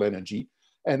orbital energy.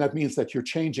 And that means that you're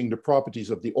changing the properties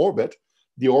of the orbit.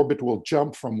 The orbit will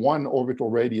jump from one orbital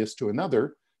radius to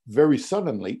another very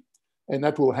suddenly. And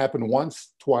that will happen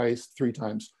once, twice, 3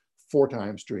 times, 4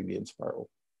 times during the inspiral.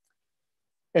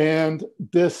 And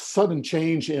this sudden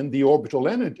change in the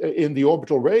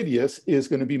orbital radius is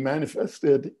going to be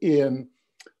manifested in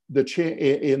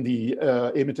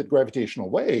the emitted gravitational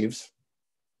waves.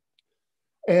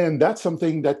 And that's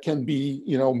something that can be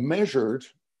measured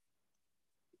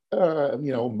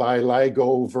by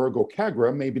LIGO, Virgo,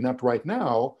 Cagra, maybe not right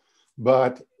now,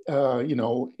 but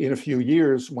in a few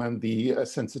years when the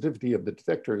sensitivity of the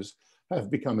detectors have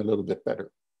become a little bit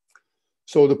better.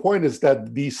 So the point is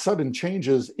that these sudden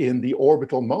changes in the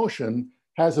orbital motion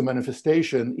has a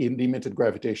manifestation in the emitted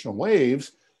gravitational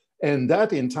waves, and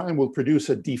that in time will produce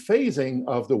a dephasing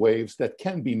of the waves that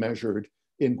can be measured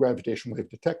in gravitational wave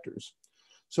detectors.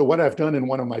 So what I've done in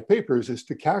one of my papers is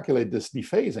to calculate this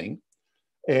dephasing,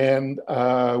 and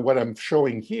what I'm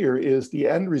showing here is the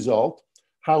end result,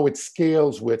 how it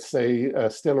scales with, say, a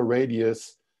stellar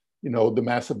radius the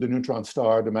mass of the neutron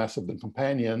star, the mass of the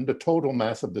companion, the total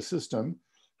mass of the system,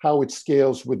 how it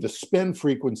scales with the spin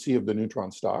frequency of the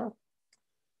neutron star.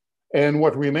 And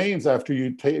what remains after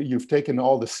you've taken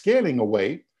all the scaling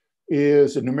away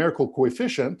is a numerical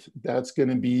coefficient that's going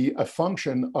to be a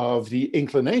function of the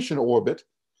inclination orbit,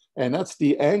 and that's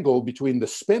the angle between the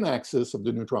spin axis of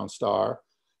the neutron star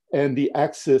and the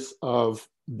axis of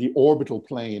the orbital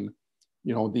plane,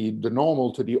 the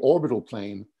normal to the orbital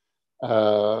plane,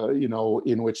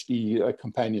 in which the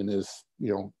companion is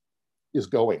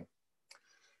going.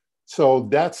 So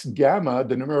that's gamma,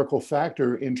 the numerical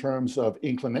factor in terms of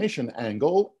inclination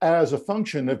angle, as a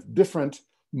function of different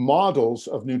models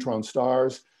of neutron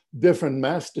stars, different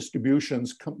mass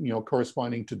distributions,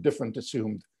 corresponding to different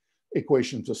assumed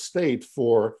equations of state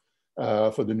for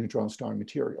the neutron star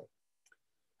material.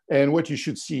 And what you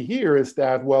should see here is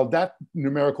that, well, that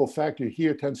numerical factor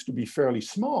here tends to be fairly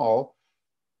small,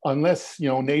 unless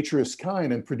nature is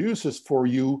kind and produces for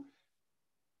you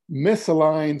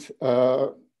misaligned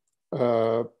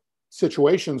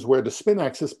situations where the spin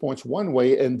axis points one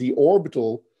way and the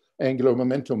orbital angular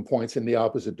momentum points in the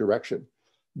opposite direction.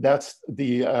 That's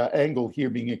the angle here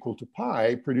being equal to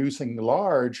pi, producing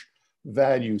large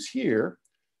values here,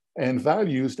 and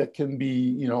values that can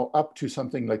be up to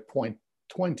something like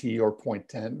 0.20 or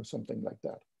 0.10 or something like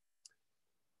that.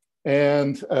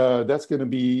 And that's going to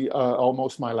be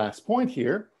almost my last point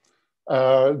here.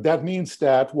 That means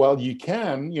that, well, you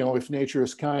can, if nature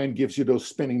is kind, gives you those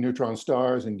spinning neutron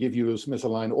stars and give you those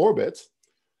misaligned orbits,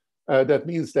 that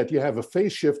means that you have a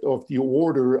phase shift of the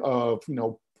order of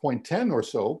 0.10 or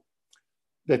so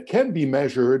that can be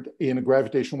measured in a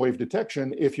gravitational wave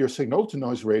detection if your signal to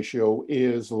noise ratio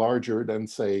is larger than,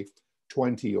 say,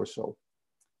 20 or so.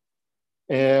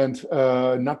 And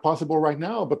not possible right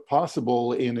now, but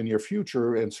possible in the near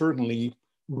future, and certainly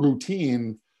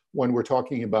routine when we're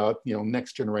talking about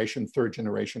next generation, third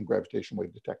generation gravitational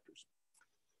wave detectors.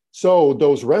 So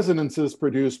those resonances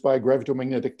produced by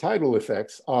gravitomagnetic tidal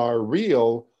effects are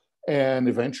real, and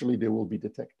eventually they will be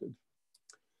detected.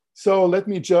 So let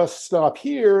me just stop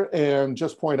here and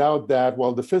just point out that,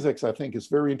 well, the physics, I think, is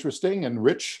very interesting and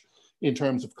rich in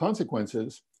terms of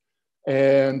consequences.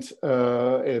 And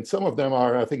some of them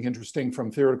are, I think, interesting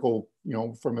from theoretical,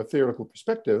 from a theoretical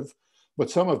perspective, but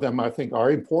some of them, I think,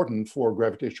 are important for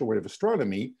gravitational wave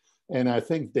astronomy. And I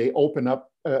think they open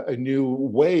up a new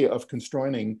way of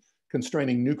constraining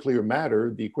nuclear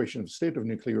matter, the equation of state of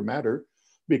nuclear matter,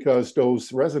 because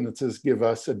those resonances give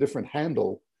us a different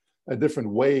handle, a different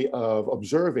way of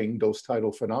observing those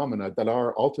tidal phenomena that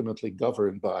are ultimately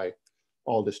governed by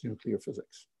all this nuclear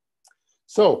physics.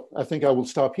 So I think I will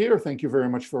stop here. Thank you very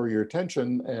much for your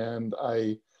attention. And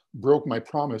I broke my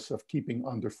promise of keeping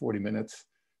under 40 minutes.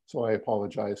 So I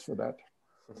apologize for that.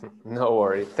 No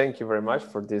worry. Thank you very much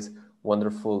for this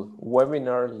wonderful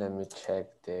webinar. Let me check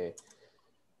the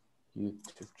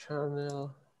YouTube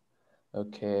channel.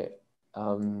 Okay.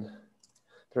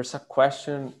 There's a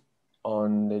question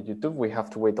on the YouTube. We have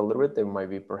to wait a little bit. There might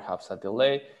be perhaps a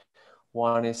delay.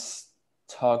 One is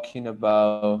talking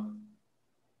about,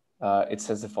 it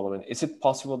says the following: is it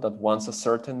possible that once a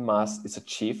certain mass is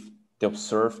achieved, the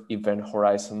observed event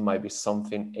horizon might be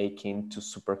something akin to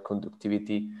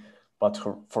superconductivity, but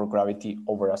for gravity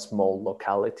over a small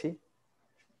locality?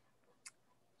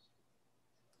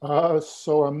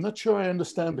 So I'm not sure I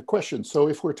understand the question. So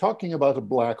if we're talking about a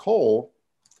black hole,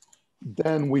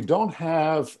 then we don't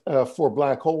have for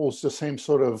black holes the same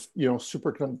sort of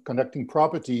superconducting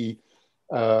property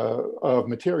of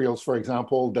materials, for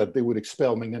example, that they would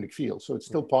expel magnetic fields. So it's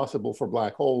still possible for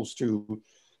black holes to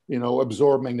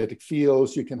absorb magnetic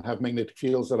fields. You can have magnetic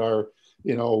fields that are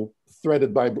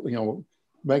threaded by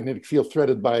magnetic field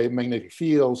threaded by magnetic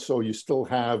fields. So you still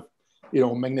have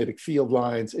magnetic field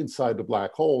lines inside the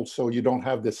black hole. So you don't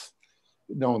have this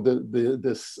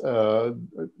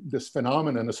this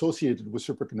phenomenon associated with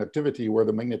superconductivity where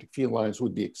the magnetic field lines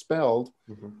would be expelled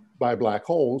by black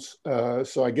holes.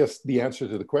 So I guess the answer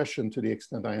to the question, to the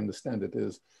extent I understand it,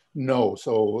 is no.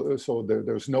 So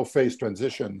there's no phase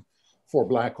transition for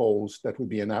black holes that would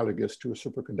be analogous to a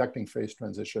superconducting phase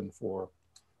transition for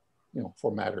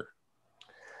matter.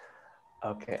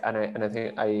 Okay, and I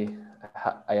think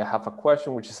I have a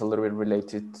question which is a little bit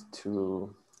related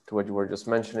to what you were just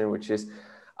mentioning, which is,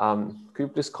 could you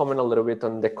please comment a little bit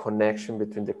on the connection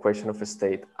between the equation of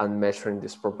state and measuring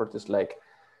these properties? Like,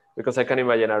 because I can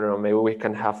imagine, I don't know, maybe we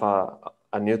can have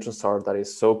a neutron star that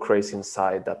is so crazy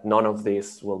inside that none of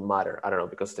this will matter. I don't know,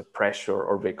 because the pressure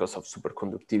or because of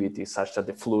superconductivity such that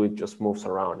the fluid just moves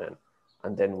around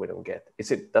and then we don't get.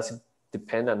 Does it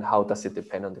depend, and how does it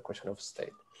depend on the equation of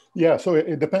state? Yeah, so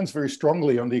it depends very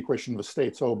strongly on the equation of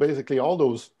state. So basically all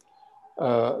those,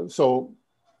 so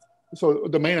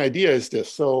the main idea is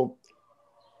this. So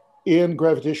in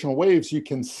gravitational waves, you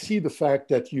can see the fact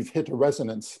that you've hit a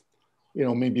resonance,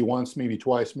 maybe once, maybe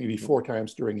twice, maybe 4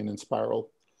 times during an inspiral.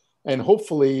 And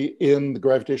hopefully in the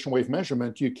gravitational wave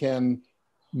measurement, you can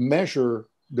measure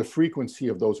the frequency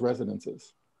of those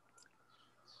resonances.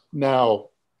 Now,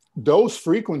 those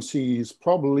frequencies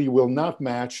probably will not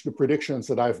match the predictions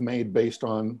that I've made based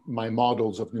on my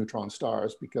models of neutron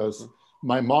stars, because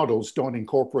my models don't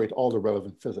incorporate all the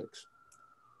relevant physics.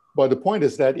 But the point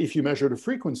is that if you measure the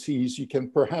frequencies, you can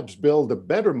perhaps build a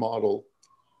better model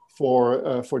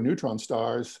for neutron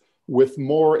stars with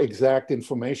more exact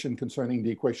information concerning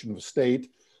the equation of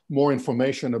state, more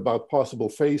information about possible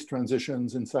phase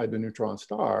transitions inside the neutron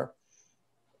star,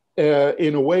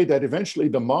 in a way that eventually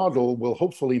the model will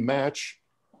hopefully match,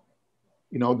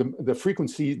 the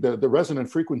frequency, the resonant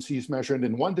frequencies measured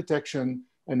in one detection,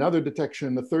 another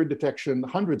detection, a third detection,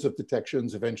 hundreds of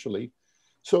detections eventually,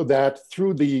 so that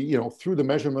through the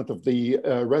measurement of the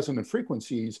resonant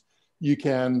frequencies, you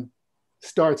can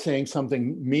start saying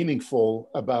something meaningful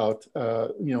about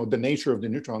the nature of the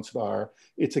neutron star,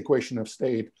 its equation of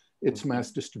state, its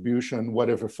mass distribution,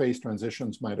 whatever phase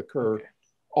transitions might occur,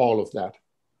 all of that.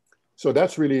 So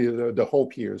that's really the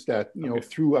hope here, is that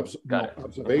through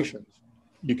observations,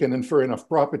 you can infer enough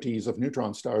properties of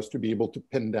neutron stars to be able to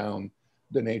pin down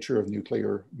the nature of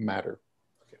nuclear matter.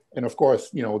 And of course,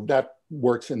 that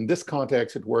works in this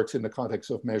context. It works in the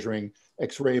context of measuring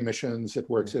X-ray emissions. It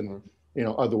works in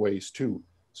other ways too.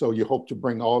 So you hope to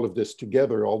bring all of this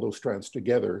together, all those strands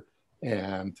together,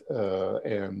 and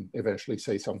eventually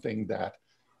say something that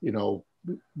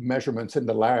measurements in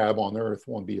the lab on Earth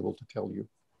won't be able to tell you.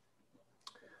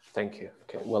 Thank you.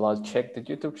 Okay, well, I'll check the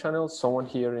YouTube channel. Someone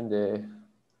here in the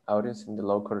audience, in the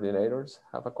low coordinators,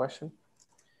 have a question?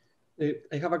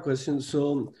 I have a question.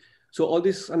 So all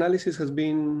this analysis has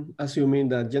been assuming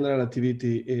that general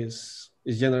relativity is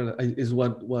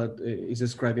what is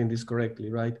describing this correctly,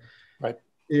 right? Right.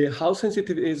 How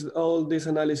sensitive is all this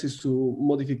analysis to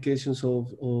modifications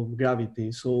of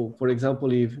gravity? So, for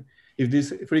example, if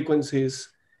these frequencies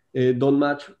don't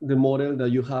match the model that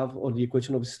you have or the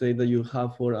equation of state that you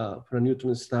have for a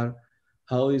neutron star,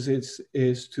 how is it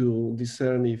to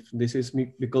discern if this is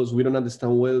because we don't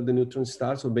understand well the neutron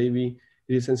stars, or maybe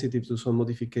it is sensitive to some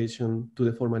modification to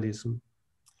the formalism?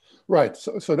 Right.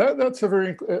 So that's a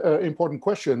very important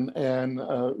question, and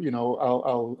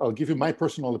I'll give you my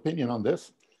personal opinion on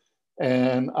this.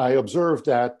 And I observed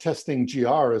that testing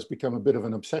GR has become a bit of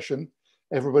an obsession.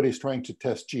 Everybody's trying to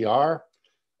test GR.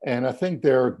 And I think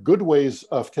there are good ways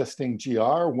of testing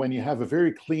GR when you have a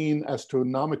very clean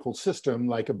astronomical system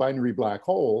like a binary black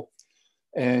hole,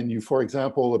 and you, for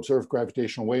example, observe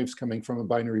gravitational waves coming from a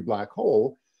binary black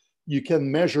hole. You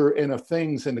can measure enough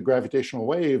things in the gravitational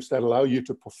waves that allow you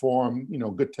to perform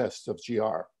good tests of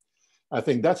GR. I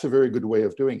think that's a very good way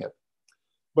of doing it.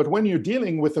 But when you're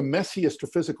dealing with a messy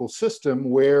astrophysical system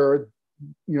where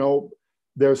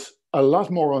there's a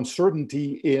lot more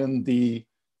uncertainty in the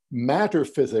matter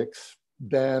physics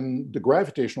than the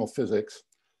gravitational physics,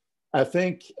 I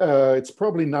think it's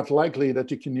probably not likely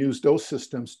that you can use those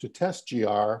systems to test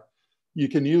GR. You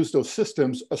can use those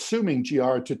systems, assuming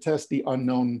GR, to test the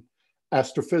unknown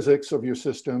astrophysics of your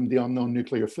system, the unknown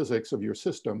nuclear physics of your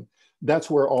system. That's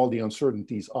where all the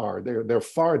uncertainties are. They're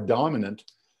far dominant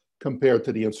compared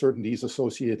to the uncertainties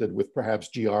associated with perhaps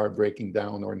GR breaking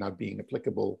down or not being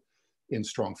applicable in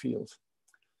strong fields.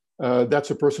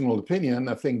 That's a personal opinion.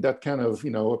 I think that kind of,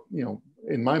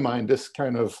 in my mind, this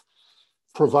kind of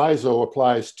proviso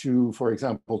applies to, for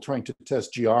example, trying to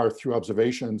test GR through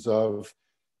observations of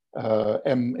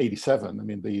M87. I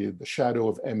mean, the shadow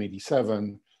of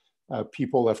M87.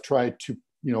 People have tried to,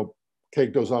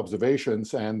 take those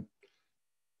observations and,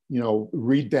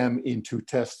 read them into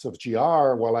tests of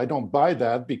GR. Well, I don't buy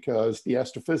that, because the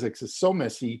astrophysics is so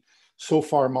messy, so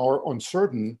far more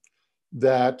uncertain,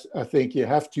 that I think you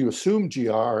have to assume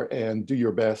GR and do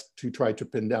your best to try to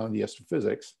pin down the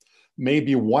astrophysics.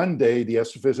 Maybe one day the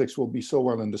astrophysics will be so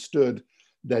well understood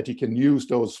that you can use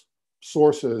those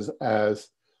sources as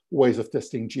ways of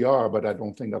testing GR, but I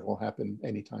don't think that will happen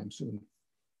anytime soon.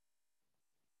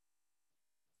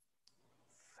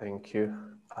 Thank you.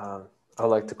 I'd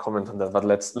like to comment on that, but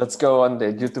let's go on the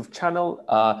YouTube channel.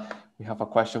 We have a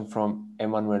question from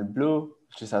Emmanuel Blue.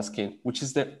 She's asking, which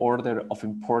is the order of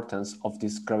importance of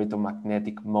these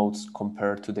gravitomagnetic modes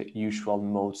compared to the usual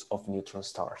modes of neutron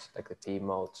stars, like the T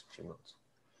modes, G modes?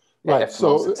 Right.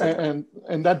 So,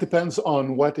 and that depends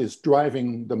on what is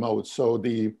driving the modes. So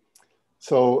the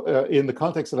So in the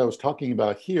context that I was talking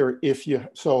about here,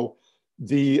 the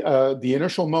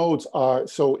inertial modes are,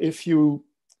 so if you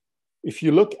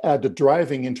look at the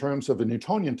driving in terms of the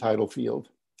Newtonian tidal field,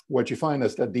 what you find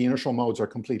is that the inertial modes are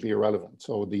completely irrelevant.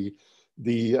 So the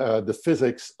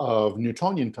physics of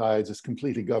Newtonian tides is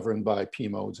completely governed by P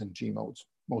modes and G modes,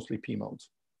 mostly P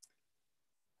modes.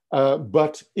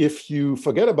 But if you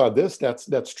forget about this,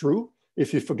 that's true.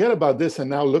 If you forget about this and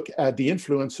now look at the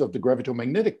influence of the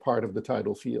gravitomagnetic part of the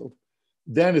tidal field,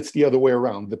 then it's the other way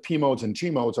around. The P modes and G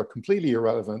modes are completely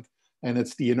irrelevant, and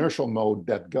it's the inertial mode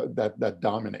that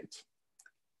dominates.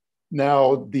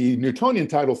 Now, the Newtonian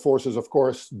tidal forces, of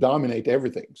course, dominate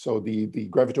everything. So the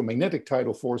gravitomagnetic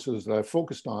tidal forces that I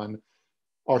focused on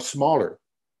are smaller.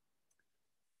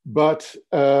 But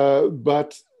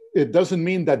it doesn't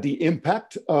mean that the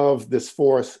impact of this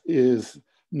force is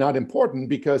not important,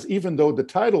 because even though the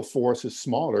tidal force is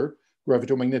smaller,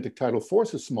 gravitomagnetic tidal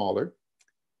force is smaller,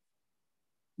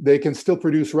 they can still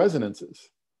produce resonances.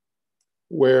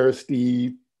 Whereas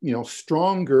the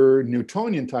stronger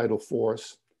Newtonian tidal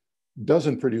force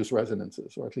doesn't produce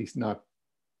resonances, or at least not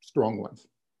strong ones.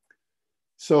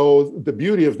 So the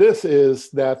beauty of this is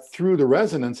that through the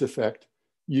resonance effect,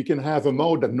 you can have a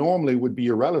mode that normally would be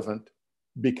irrelevant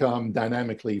become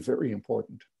dynamically very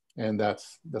important. And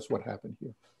that's what happened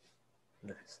here.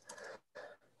 Nice.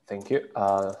 Thank you.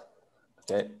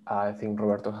 Okay, I think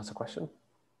Roberto has a question.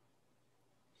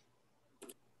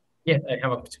 Yeah, I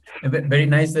have a question. Very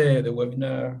nice, the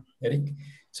webinar, Eric.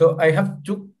 So I have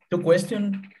two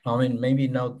questions. I mean, maybe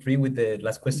now three with the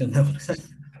last question that was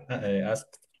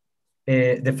asked.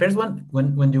 The first one,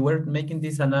 when you were making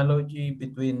this analogy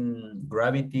between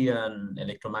gravity and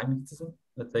electromagnetism,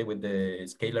 let's say with the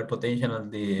scalar potential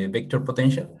and the vector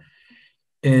potential,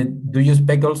 do you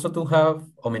expect also to have,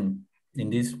 I mean, in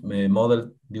this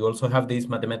model, do you also have these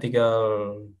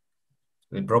mathematical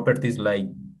properties like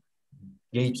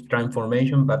gauge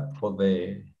transformation, but for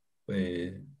the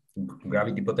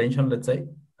gravity potential, let's say?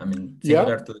 I mean,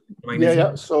 similar to the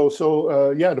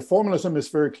electromagnetism? Yeah. The formalism is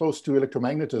very close to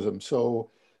electromagnetism.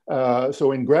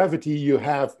 So in gravity, you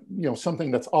have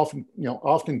something that's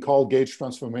often called gauge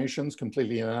transformations,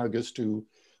 completely analogous to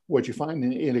what you find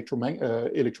in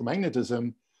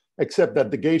electromagnetism, except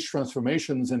that the gauge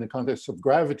transformations in the context of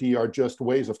gravity are just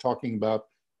ways of talking about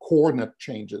coordinate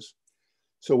changes.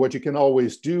 So what you can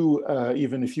always do,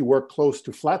 even if you work close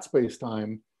to flat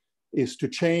space-time, is to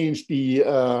change the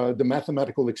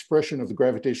mathematical expression of the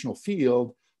gravitational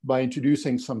field by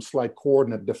introducing some slight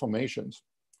coordinate deformations.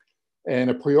 And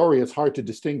a priori, it's hard to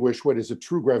distinguish what is a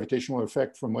true gravitational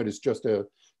effect from what is just a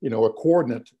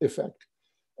coordinate effect.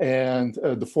 And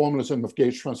the formalism of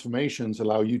gauge transformations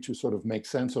allow you to sort of make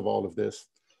sense of all of this.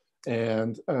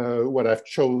 And what I've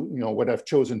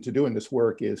chosen to do in this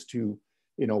work is to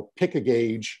pick a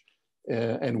gauge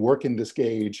and work in this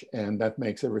gauge, and that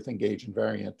makes everything gauge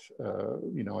invariant,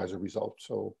 as a result.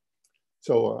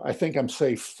 So I think I'm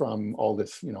safe from all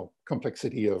this,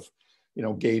 complexity of,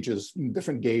 gauges,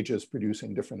 different gauges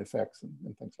producing different effects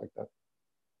and things like that.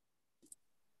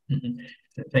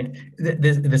 Thanks.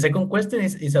 The second question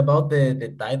is about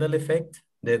the tidal effect,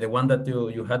 the one that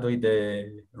you had with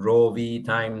the rho v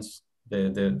times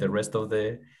the rest of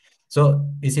the. So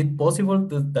is it possible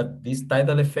that this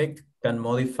tidal effect can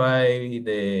modify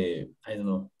the, I don't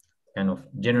know, kind of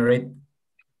generate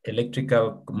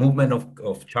electrical movement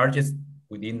of charges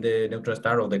within the neutron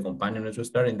star or the companion neutron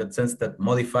star, in that sense that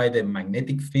modify the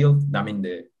magnetic field? I mean,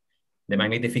 the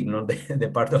magnetic field, not the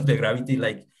part of the gravity,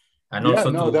 like, and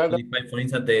also to modify, for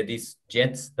instance, these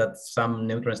jets that some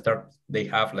neutron stars, they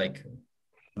have like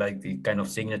the kind of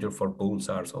signature for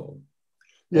pulsars or.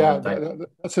 Yeah,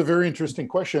 that's a very interesting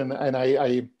question. And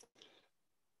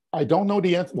I don't know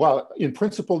the answer. Well, in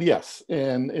principle, yes.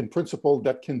 And in principle,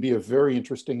 that can be a very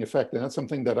interesting effect. And that's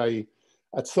something that I,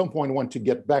 at some point, want to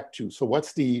get back to. So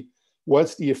what's the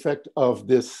effect of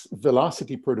this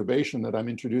velocity perturbation that I'm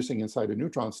introducing inside a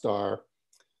neutron star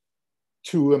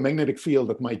to a magnetic field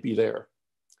that might be there?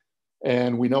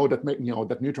 And we know that,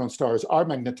 that neutron stars are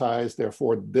magnetized.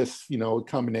 Therefore, this,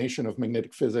 combination of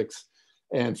magnetic physics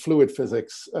and fluid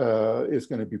physics is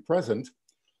going to be present.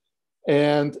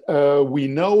 And we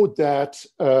know that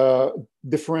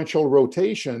differential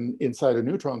rotation inside a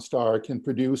neutron star can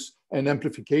produce an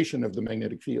amplification of the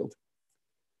magnetic field.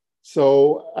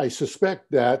 So I suspect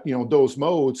that those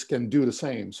modes can do the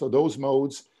same. So those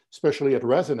modes, especially at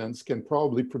resonance, can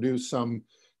probably produce some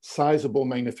sizable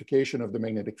magnification of the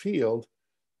magnetic field.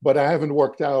 But I haven't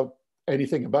worked out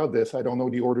anything about this. I don't know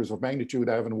the orders of magnitude.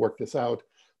 I haven't worked this out.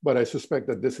 But I suspect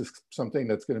that this is something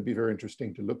that's going to be very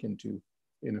interesting to look into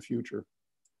in the future.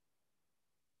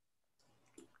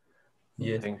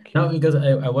 Yes. Thank you. No, because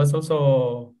I was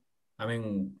also, I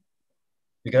mean,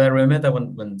 because I remember that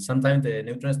when sometimes the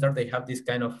neutron star, they have this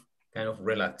kind of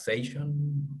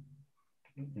relaxation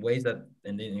ways that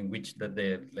in which that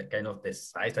the like kind of the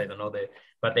size, I don't know,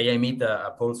 but they emit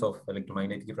a pulse of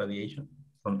electromagnetic radiation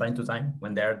from time to time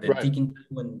when they are the Right. ticking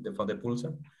for the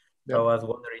pulsar. Yeah. So I was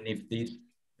wondering if this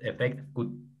effect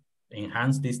could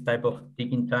enhance this type of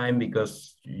ticking time,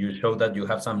 because you show that you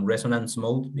have some resonance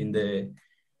mode in the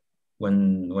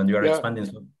when you are Yeah. expanding.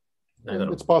 So I don't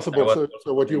know. It's possible. Was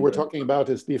So what you were interested. talking about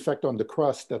is the effect on the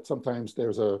crust, that sometimes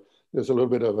there's a little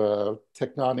bit of a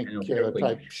tectonic Kind of earthquake.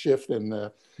 type shift in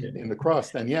Yeah. the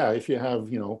crust. And yeah, if you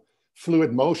have, you know,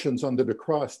 fluid motions under the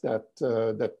crust that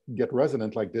that get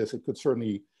resonant like this, it could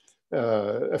certainly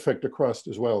affect the crust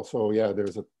as well. So yeah,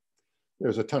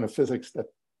 there's a ton of physics that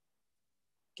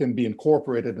can be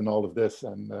incorporated in all of this.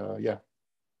 And yeah,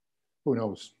 who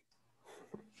knows?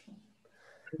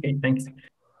 Okay, thanks.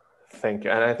 Thank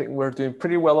you. And I think we're doing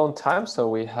pretty well on time. So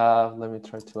we have, let me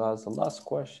try to ask the last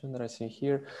question that I see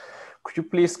here. Could you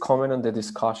please comment on the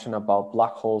discussion about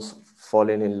black holes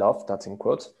falling in love, that's in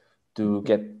quotes, do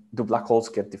black holes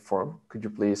get deformed? Could you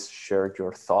please share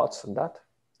your thoughts on that?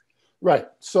 Right.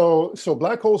 So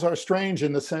black holes are strange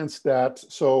in the sense that,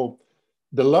 so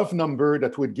the love number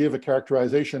that would give a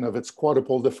characterization of its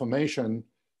quadrupole deformation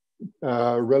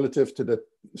relative to the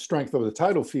strength of the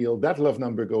tidal field, that love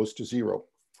number goes to zero.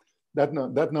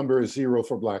 That number is zero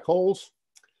for black holes.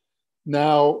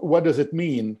 Now, what does it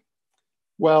mean?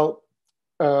 Well,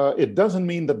 it doesn't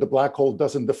mean that the black hole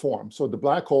doesn't deform. So the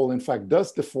black hole, in fact,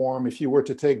 does deform. If you were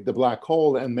to take the black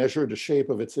hole and measure the shape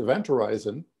of its event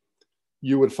horizon,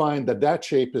 you would find that that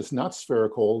shape is not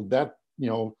spherical. That, you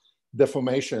know,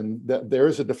 deformation, that there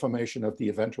is a deformation of the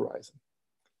event horizon.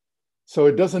 So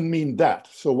it doesn't mean that.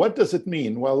 So what does it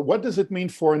mean? Well, what does it mean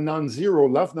for a non-zero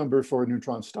love number for a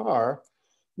neutron star?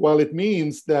 Well, it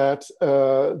means that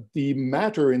the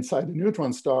matter inside the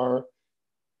neutron star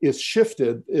is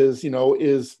shifted, is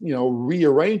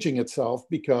rearranging itself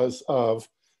because of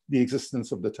the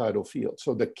existence of the tidal field.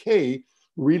 So the K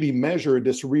really measured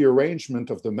this rearrangement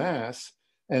of the mass,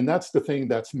 and that's the thing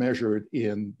that's measured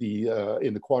in the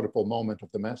quadrupole moment of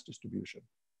the mass distribution.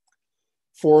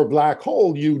 For a black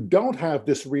hole, you don't have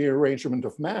this rearrangement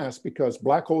of mass because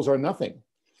black holes are nothing.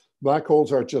 Black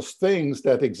holes are just things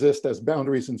that exist as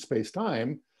boundaries in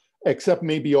space-time, except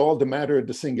maybe all the matter at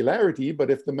the singularity. But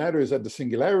if the matter is at the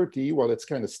singularity, well, it's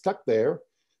kind of stuck there.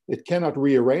 It cannot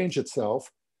rearrange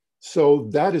itself. So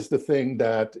that is the thing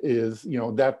that is,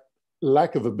 that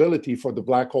lack of ability for the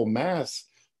black hole mass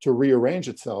to rearrange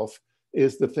itself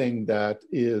is the thing that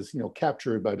is,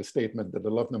 captured by the statement that the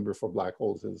love number for black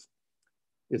holes is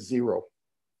zero.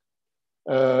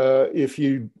 If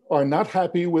you are not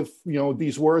happy with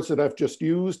these words that I've just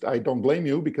used, I don't blame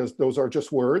you, because those are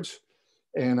just words.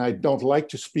 And I don't like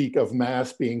to speak of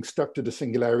mass being stuck to the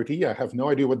singularity. I have no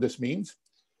idea what this means.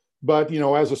 But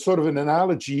as a sort of an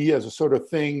analogy, as a sort of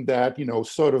thing that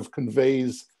sort of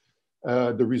conveys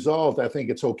the result, I think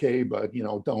it's okay. But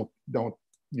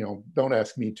don't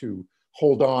ask me to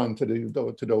hold on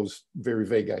to those very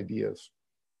vague ideas.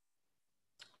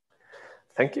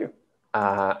 Thank you.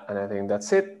 And I think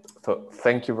that's it. So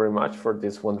thank you very much for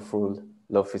this wonderful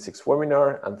Law Physics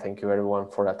webinar. And thank you everyone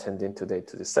for attending today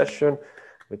to this session.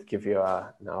 We'd give you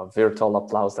a virtual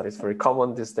applause that is very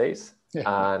common these days.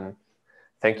 Yeah. And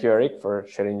thank you, Eric, for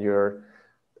sharing your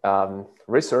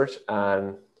research.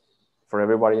 And for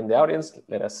everybody in the audience,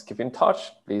 let us keep in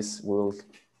touch. Please, we'll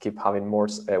keep having more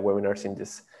webinars in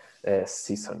this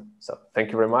season. So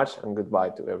thank you very much and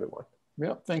goodbye to everyone.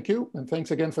 Yeah, thank you. And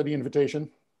thanks again for the invitation.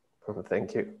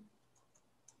 Thank you.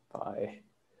 Bye.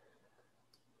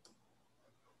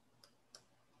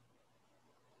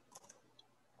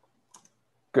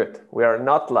 Good. We are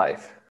not live.